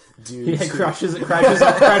timeline due He to crashes a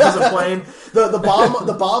plane.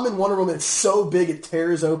 the bomb in Wonder Woman. It's so big it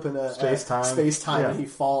tears open space-time, Yeah. and he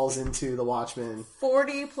falls into the Watchmen.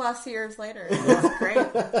 40 plus years later. That's great.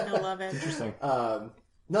 I love it. Interesting.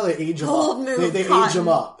 No, they age him Old up. move, They age Cotton. him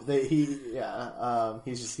up. He's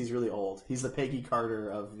really old. He's the Peggy Carter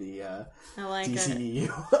of the I like it. DCEU.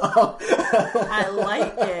 I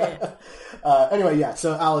like it. Anyway, yeah.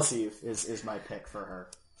 So Alice Eve is my pick for her.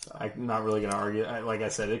 So. I'm not really going to argue. Like I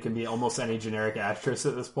said, it can be almost any generic actress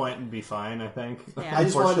at this point and be fine, I think. Yeah. I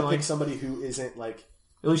just wanted to Unfortunately. pick somebody who isn't like.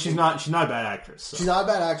 At least she's not a bad actress. So. She's not a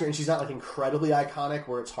bad actor, and she's not like incredibly iconic,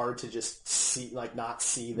 where it's hard to just see, like, not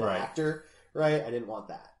see the Right. actor. Right? I didn't want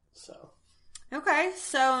that. So. Okay,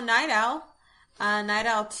 so Night Owl. Night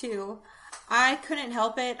Owl 2. I couldn't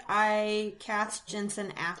help it. I cast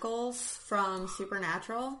Jensen Ackles from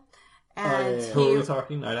Supernatural. And Who are we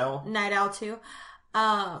talking? Night Owl? Night Owl 2.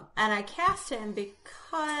 And I cast him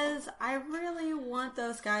because I really want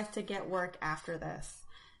those guys to get work after this.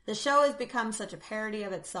 The show has become such a parody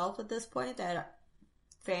of itself at this point that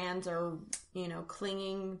fans are,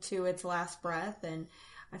 clinging to its last breath, and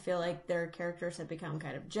I feel like their characters have become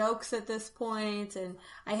kind of jokes at this point, and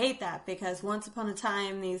I hate that because once upon a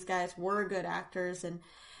time these guys were good actors, and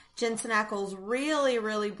Jensen Ackles really,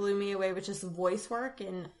 really blew me away with just voice work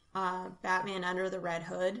in Batman Under the Red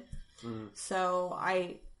Hood. So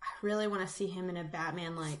I really want to see him in a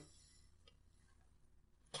Batman-like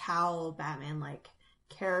cowl, Batman-like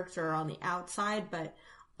character on the outside, but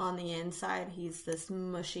on the inside he's this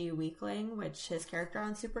mushy weakling, which his character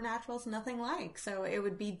on Supernatural is nothing like. So it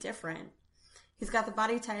would be different. He's got the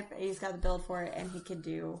body type, he's got the build for it, and he can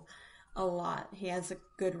do a lot. He has a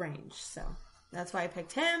good range, so that's why I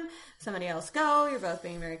picked him. Somebody else go. You're both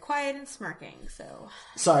being very quiet and smirking, so...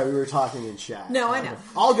 Sorry, we were talking in chat. No, I know.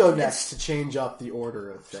 I'll go next to change up the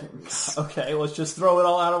order of things. Okay, let's just throw it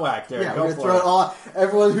all out of whack there. Yeah, Go we're going to for throw it all...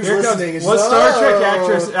 Everyone who's Here listening comes, is what just, Star Trek "Whoa,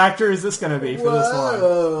 actor is this going to be for this one?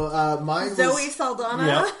 whoa." Mine Zoe Saldana?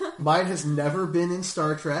 Yep. Mine has never been in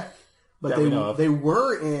Star Trek, but That we know of. they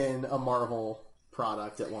were in a Marvel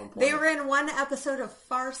product at one point. They were in one episode of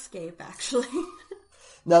Farscape, actually.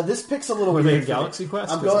 Now this pick's a little Were weird. they in for me. Galaxy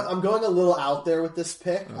Quest? I'm going a little out there with this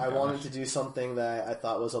pick. I wanted to do something that I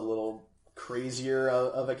thought was a little crazier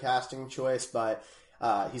of a casting choice, but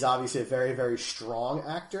he's obviously a very, very strong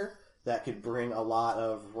actor that could bring a lot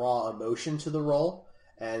of raw emotion to the role,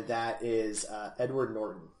 and that is Edward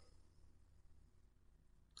Norton.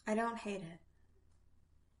 I don't hate it.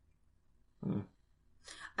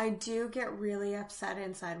 I do get really upset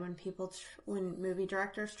inside when when movie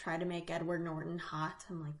directors try to make Edward Norton hot.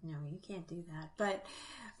 I'm like, no, you can't do that. But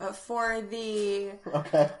for the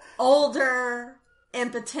older,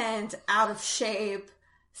 impotent, out of shape,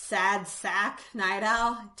 sad sack Night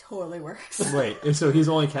Owl, it totally works. Wait, so he's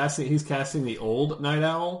casting the old Night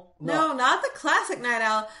Owl? No, not the classic Night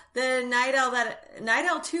Owl. The Night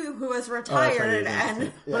Owl 2, who was retired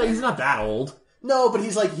and But he's not that old. No, but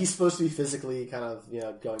he's supposed to be physically kind of,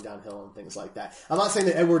 going downhill and things like that. I'm not saying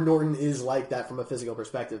that Edward Norton is like that from a physical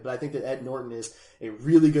perspective, but I think that Ed Norton is a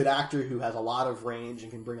really good actor who has a lot of range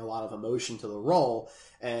and can bring a lot of emotion to the role,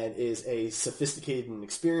 and is a sophisticated and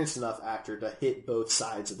experienced enough actor to hit both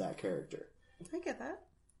sides of that character. I get that.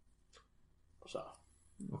 So,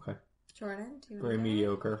 Okay. Jordan, do you Very want to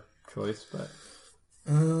mediocre choice, but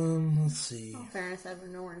Let's see. In fairness,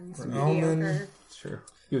 Edward Norton's Almond. mediocre. it's true.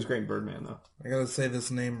 He was great in Birdman, though. I gotta say this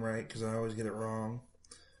name right because I always get it wrong.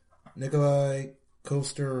 Nikolai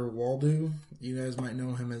Coster-Waldau. You guys might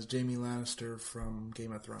know him as Jaime Lannister from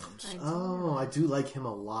Game of Thrones. I do like him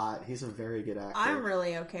a lot. He's a very good actor. I'm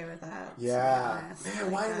really okay with that. Yeah. to be honest.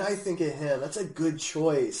 Man, why didn't I think of him? That's a good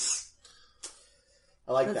choice.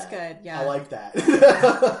 I like That's that. good, yeah. I like that.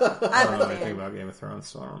 I I'm don't know a anything fan. about Game of Thrones,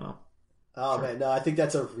 so I don't know. Oh man, no, I think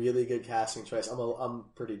that's a really good casting choice. I'm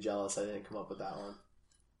pretty jealous I didn't come up with that one.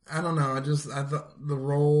 I don't know. I thought the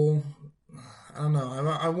role. I don't know.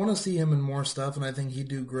 I want to see him in more stuff, and I think he'd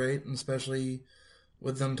do great, and especially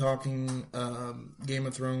with them talking Game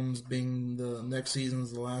of Thrones being the next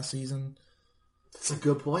season's the last season. That's a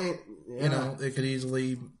good point. Yeah. You know, they could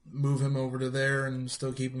easily move him over to there and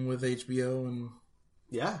still keep him with HBO. And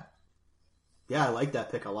Yeah. Yeah, I like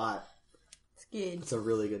that pick a lot. It's good. It's a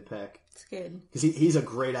really good pick. It's good. Because he's a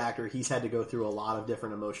great actor. He's had to go through a lot of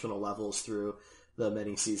different emotional levels through the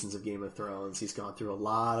many seasons of Game of Thrones. He's gone through a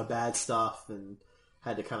lot of bad stuff and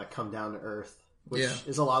had to kind of come down to earth, which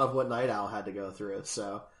is a lot of what Night Owl had to go through.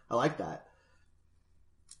 So I like that.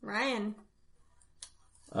 Ryan.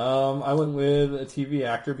 I went with a TV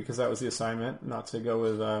actor because that was the assignment, not to go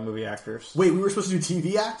with movie actors. Wait, we were supposed to do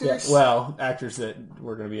TV actors? Yeah, well, actors that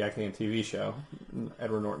were going to be acting in a TV show.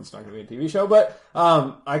 Edward Norton's not going to be in a TV show, but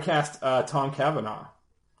I cast Tom Cavanaugh.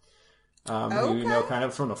 Who you know kind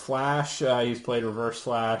of from The Flash. He's played Reverse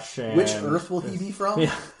Flash. And which Earth will he be from?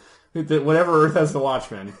 Yeah, whatever Earth has the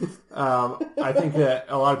Watchmen. I think that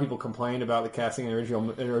a lot of people complained about the casting in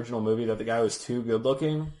the original movie that the guy was too good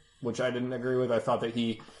looking, which I didn't agree with. I thought that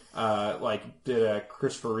he did a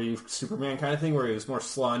Christopher Reeve Superman kind of thing where he was more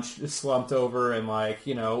slumped over and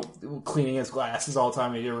cleaning his glasses all the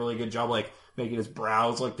time. He did a really good job making his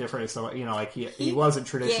brows look different. So he wasn't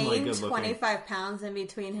traditionally good looking. 25 pounds in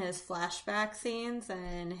between his flashback scenes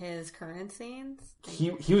and his current scenes.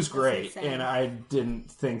 He was great, and I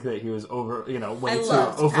didn't think that he was overtly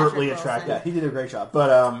Patrick attractive. Yeah, he did a great job.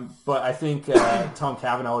 But I think Tom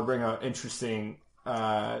Cavanaugh would bring an interesting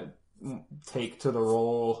take to the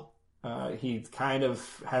role. He kind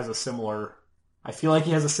of has a similar. I feel like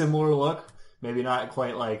he has a similar look. Maybe not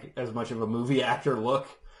quite like as much of a movie actor look,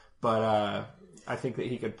 but I think that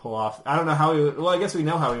he could pull off. I don't know how he would. Well, I guess we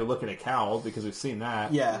know how he would look in a cowl because we've seen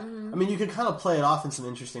that. Yeah, I mean, you could kind of play it off in some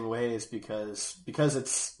interesting ways because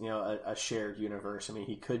it's a shared universe. I mean,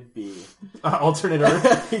 he could be alternate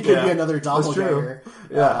Earth. He could be another doppelganger.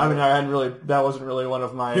 Yeah, I mean, I hadn't really. That wasn't really one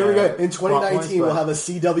of my. Here we go. In 2019, we'll have a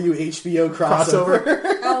CW HBO crossover.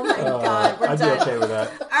 Oh my god, we're I'd done. be okay with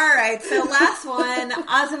that. All right, so last one,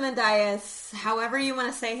 Ozymandias, however you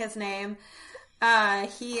want to say his name.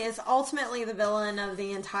 He is ultimately the villain of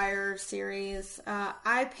the entire series.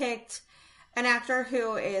 I picked an actor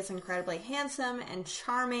who is incredibly handsome and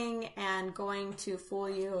charming and going to fool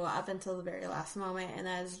you up until the very last moment, and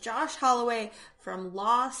that is Josh Holloway from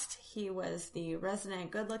Lost. He was the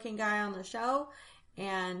resident good-looking guy on the show,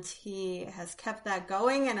 and he has kept that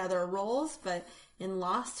going in other roles, but in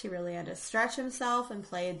Lost, he really had to stretch himself and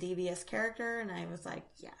play a devious character, and I was like,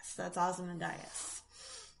 yes, that's Ozymandias.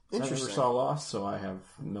 I never saw Lost, so I have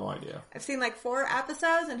no idea. I've seen 4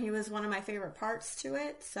 episodes, and he was one of my favorite parts to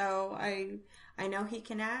it. So I know he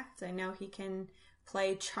can act. I know he can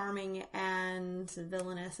play charming and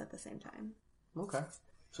villainous at the same time. Okay,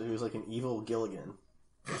 so he was like an evil Gilligan,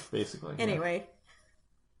 basically. Anyway,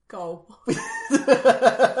 go.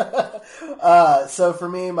 So for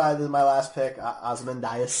me, my last pick,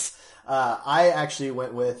 Ozymandias. I actually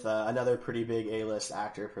went with another pretty big A-list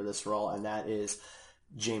actor for this role, and that is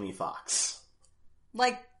Jamie Foxx.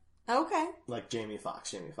 Okay. Like Jamie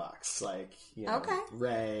Foxx. Okay.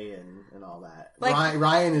 Ray and all that. Like,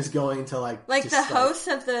 Ryan is going to the host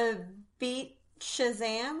of the Beat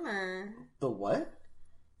Shazam, or the what?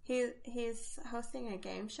 He's hosting a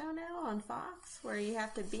game show now on Fox where you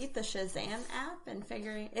have to beat the Shazam app and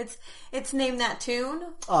it's named that tune.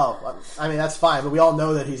 Oh, I mean, that's fine, but we all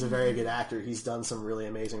know that he's a very good actor. He's done some really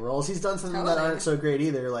amazing roles. He's done some that aren't so great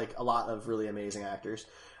either, like a lot of really amazing actors.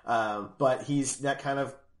 But he's that kind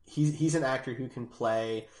of, he's an actor who can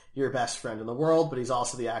play your best friend in the world, but he's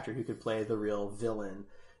also the actor who could play the real villain,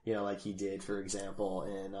 like he did, for example,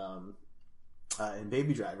 in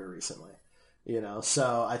Baby Driver recently.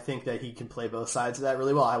 So I think that he can play both sides of that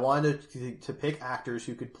really well. I wanted to pick actors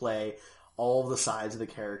who could play all of the sides of the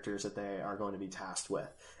characters that they are going to be tasked with.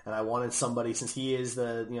 And I wanted somebody, since he is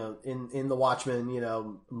the, in the Watchmen,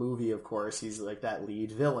 movie, of course, he's like that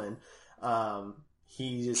lead villain.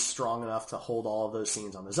 He is strong enough to hold all of those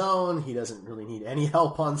scenes on his own. He doesn't really need any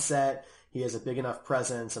help on set. He has a big enough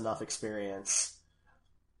presence, enough experience.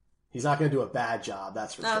 He's not going to do a bad job,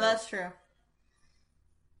 that's for sure. No, that's true.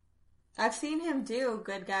 I've seen him do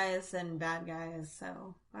good guys and bad guys,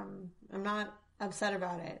 so I'm not upset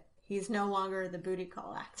about it. He's no longer the booty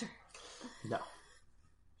call actor. No.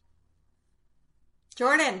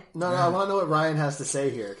 Jordan. No, I want to know what Ryan has to say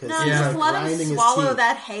here. Just let him swallow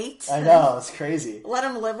that hate. I know, it's crazy. Let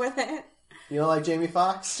him live with it. You don't like Jamie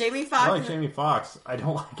Foxx? Jamie Foxx. I like Jamie Foxx. I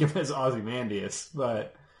don't like him as Ozymandias,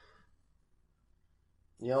 but...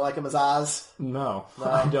 You don't like him as Oz? No,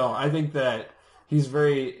 I don't. I think that he's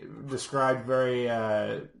described very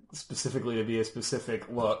specifically to be a specific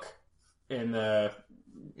look in the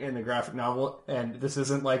graphic novel, and this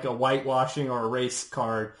isn't like a whitewashing or a race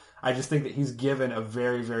card. I just think that he's given a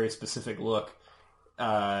very, very specific look,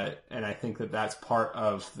 and I think that that's part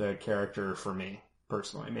of the character for me,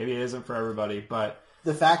 personally. Maybe it isn't for everybody, but...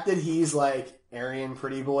 The fact that he's Aryan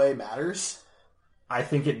pretty boy matters? I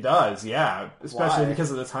think it does, yeah. Especially Why?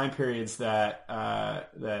 because of the time periods that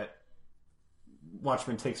that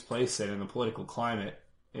Watchmen takes place in and the political climate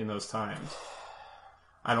in those times.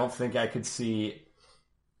 I don't think I could see...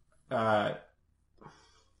 I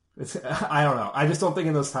don't know. I just don't think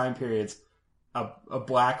in those time periods a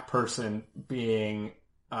black person being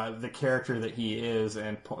the character that he is,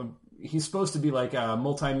 and he's supposed to be like a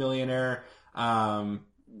multimillionaire,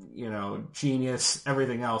 genius,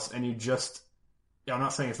 everything else, and you just... I'm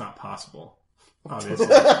not saying it's not possible, obviously,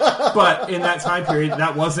 but in that time period,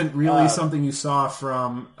 that wasn't really something you saw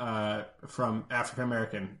from African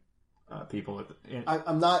American people.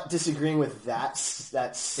 I'm not disagreeing with that.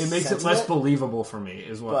 It makes it less believable for me,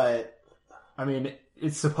 is what. But I mean,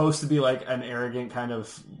 it's supposed to be like an arrogant kind of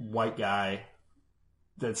white guy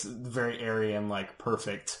that's very Aryan, like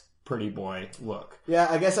perfect, pretty boy look. Yeah,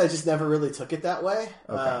 I guess I just never really took it that way.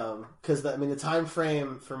 Okay. Because the time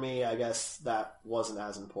frame for me, I guess that wasn't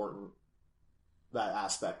as important. That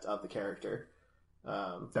aspect of the character.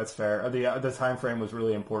 That's fair. The time frame was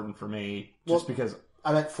really important for me, because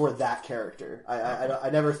I meant for that character. I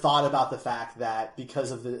never thought about the fact that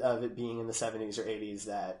because of it being in the 70s or 80s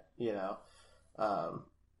that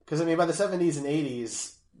because by the 70s and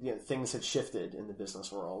 80s. Things had shifted in the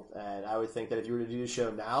business world, and I would think that if you were to do the show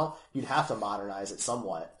now, you'd have to modernize it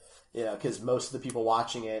somewhat, because most of the people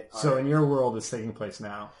watching it are... So in your world, it's taking place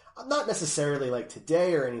now? Not necessarily like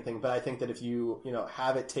today or anything, but I think that if you,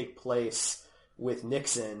 have it take place with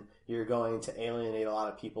Nixon, you're going to alienate a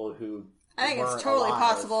lot of people who I think it's totally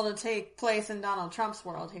possible to take place in Donald Trump's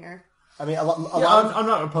world here. I mean, I'm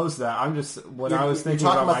not opposed to that. I'm just I was thinking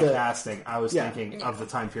about my casting. I was thinking of the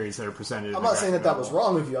time periods that are presented. I'm not saying that was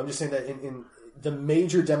wrong with you. I'm just saying that in the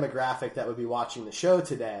major demographic that would be watching the show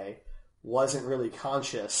today wasn't really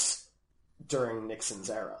conscious during Nixon's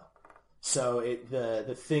era. So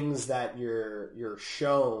the things that you're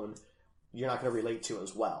shown, you're not going to relate to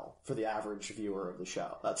as well for the average viewer of the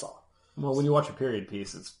show. That's all. Well, when you watch a period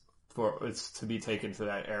piece, it's to be taken to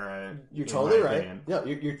that era. You're totally right. No,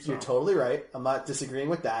 you're totally right. I'm not disagreeing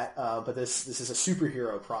with that. But this is a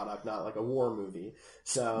superhero product, not like a war movie.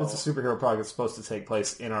 So it's a superhero product that's supposed to take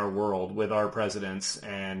place in our world with our presidents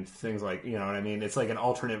and things like, you know what I mean? It's like an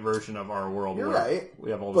alternate version of our world. You're right.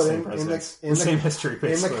 We have all the same presidents, the same history.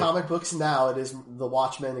 Basically. In the comic books now, it is the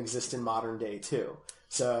Watchmen exist in modern day too.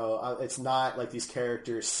 So it's not like these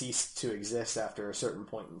characters ceased to exist after a certain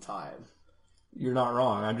point in time. You're not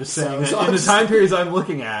wrong. I'm just saying that in the time periods I'm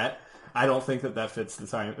looking at, I don't think that fits the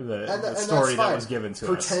story that was given to us.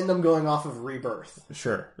 Pretend I'm going off of Rebirth.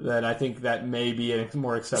 Sure. Then I think that may be a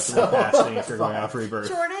more acceptable casting if you're going off Rebirth.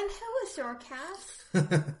 Jordan, who was your cast?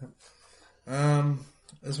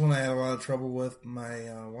 This one I had a lot of trouble with.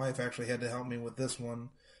 My wife actually had to help me with this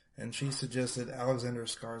one, and she suggested Alexander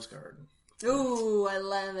Skarsgård. Ooh, I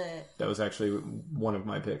love it. That was actually one of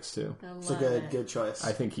my picks too. It's a good choice.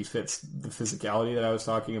 I think he fits the physicality that I was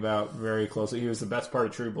talking about very closely. He was the best part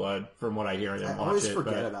of True Blood, from what I hear. I always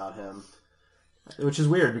forget about him, which is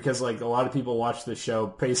weird because like a lot of people watch the show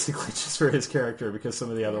basically just for his character because some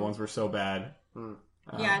of the other ones were so bad.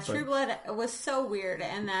 True Blood was so weird,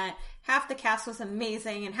 and that half the cast was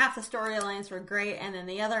amazing, and half the storylines were great, and then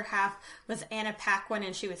the other half was Anna Paquin,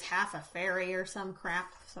 and she was half a fairy or some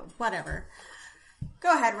crap. So whatever.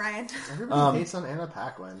 Go ahead, Ryan. Everybody hates on Anna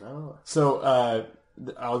Paquin. No. So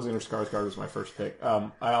Alexander Skarsgård was my first pick.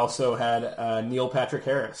 I also had Neil Patrick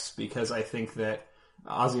Harris because I think that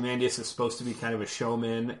Ozymandias is supposed to be kind of a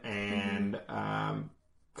showman and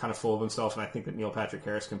kind of full of himself, and I think that Neil Patrick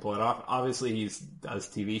Harris can pull it off. Obviously, he does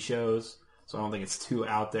TV shows, so I don't think it's too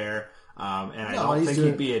out there. And I don't think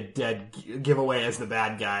he'd be a dead giveaway as the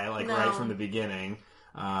bad guy, right from the beginning.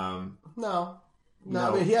 No,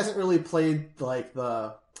 I mean, he hasn't really played like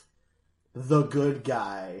the good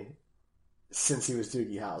guy since he was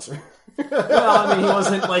Doogie Howser. Well, I mean, he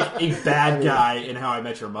wasn't like a bad guy in How I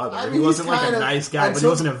Met Your Mother. He wasn't like a nice guy, but he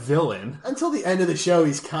wasn't a villain. Until the end of the show,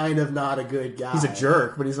 he's kind of not a good guy. He's a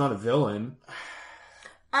jerk, but he's not a villain.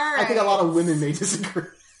 All right. I think a lot of women may disagree.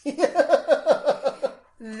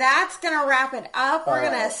 That's gonna wrap it up. We're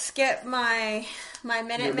gonna skip my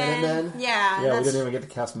Minutemen. Yeah, we didn't even get to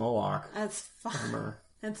cast Moloch. That's fine.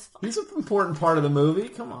 That's fine. He's an important part of the movie.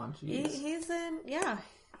 Come on, jeez.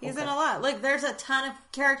 He's in a lot. Like, there's a ton of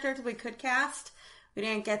characters we could cast. We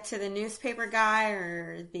didn't get to the newspaper guy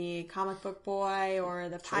or the comic book boy or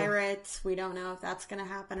the pirates. We don't know if that's going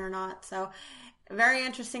to happen or not. So, very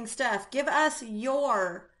interesting stuff. Give us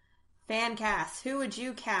your fan cast. Who would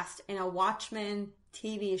you cast in a Watchmen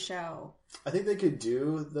TV show? I think they could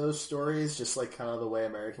do those stories just like kind of the way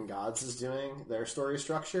American Gods is doing their story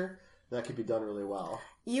structure. That could be done really well.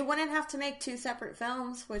 You wouldn't have to make 2 separate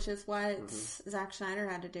films, which is what Zack Snyder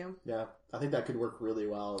had to do. Yeah, I think that could work really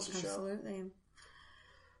well as a show. Absolutely.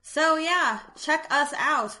 So yeah, check us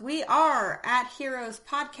out. We are at Heroes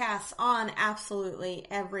Podcasts on absolutely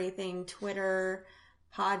everything. Twitter,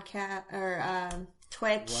 podcast, or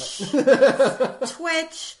Twitch.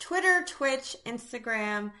 Twitch,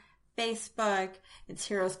 Instagram, Facebook. It's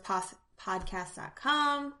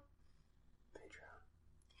heroespodcast.com.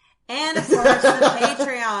 And of course, the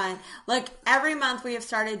Patreon. Look, every month we have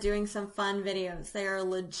started doing some fun videos. They are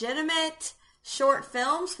legitimate short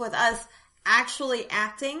films with us actually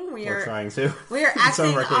acting. We're trying to. We are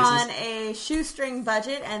acting on a shoestring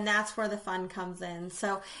budget, and that's where the fun comes in.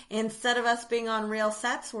 So instead of us being on real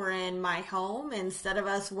sets, we're in my home. Instead of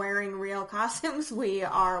us wearing real costumes, we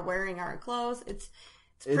are wearing our clothes. It's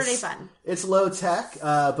pretty fun. It's low tech,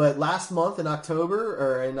 but last month in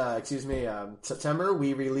September,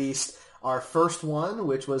 we released our first one,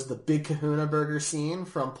 which was the Big Kahuna Burger scene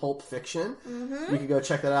from Pulp Fiction. You can go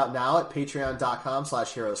check that out now at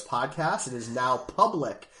patreon.com/heroespodcast. It is now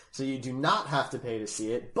public, so you do not have to pay to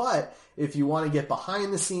see it. But if you want to get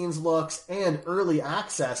behind the scenes looks and early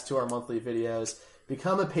access to our monthly videos,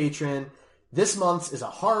 become a patron. This month's is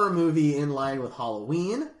a horror movie in line with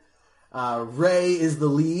Halloween. Ray is the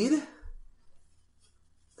lead.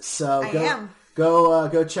 So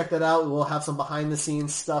go check that out. We'll have some behind the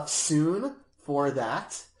scenes stuff soon for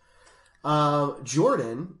that.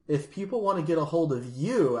 Jordan, if people want to get a hold of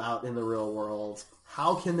you out in the real world,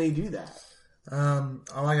 how can they do that?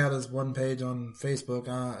 All I got is one page on Facebook,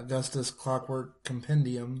 Augustus Clockwork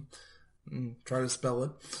Compendium. Try to spell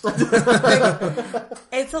it.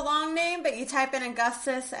 It's a long name, but you type in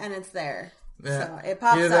Augustus and it's there. Yeah. So it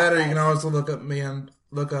pops Either up. that, or you can also look up me and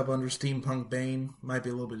look up under Steampunk Bane. Might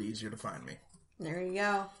be a little bit easier to find me. There you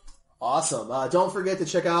go. Awesome. Don't forget to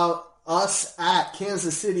check out us at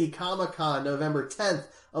Kansas City Comic-Con, November 10th,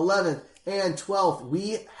 11th, and 12th.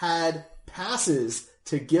 We had passes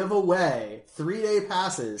to give away, 3-day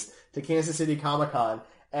passes to Kansas City Comic-Con.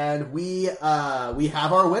 And we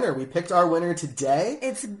have our winner. We picked our winner today.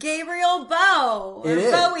 It's Gabriel Bowe. It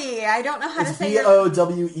is. Bowie. I don't know how to say it. Bowe.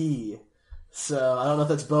 So I don't know if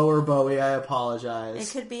that's Bowe or Bowie. I apologize.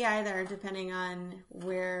 It could be either, depending on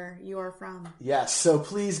where you're from. Yes. So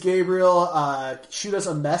please, Gabriel, shoot us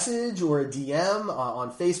a message or a DM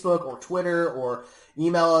on Facebook or Twitter, or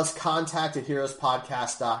email us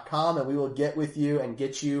contact@heroespodcast.com, and we will get with you and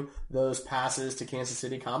get you those passes to Kansas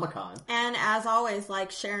City Comic-Con. And as always,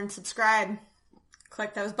 like, share, and subscribe.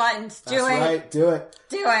 Click those buttons. That's right. Do it.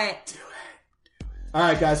 Do it. All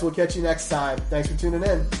right, guys. We'll catch you next time. Thanks for tuning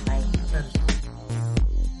in. Bye.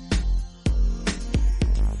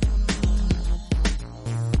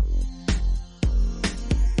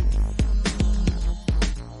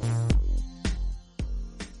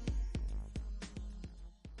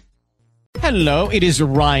 Hello, it is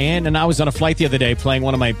Ryan, and I was on a flight the other day playing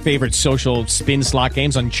one of my favorite social spin slot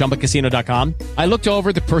games on ChumbaCasino.com. I looked over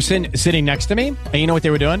at the person sitting next to me, and you know what they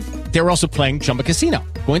were doing? They were also playing Chumba Casino.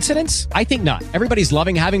 Coincidence? I think not. Everybody's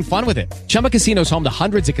loving having fun with it. Chumba Casino is home to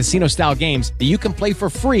hundreds of casino-style games that you can play for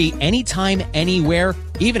free anytime, anywhere,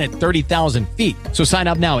 even at 30,000 feet. So sign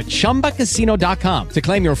up now at ChumbaCasino.com to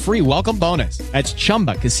claim your free welcome bonus. That's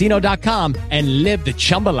ChumbaCasino.com and live the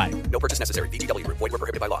Chumba life. No purchase necessary. VGW. Void where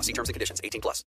prohibited by law. See terms and conditions. 18+.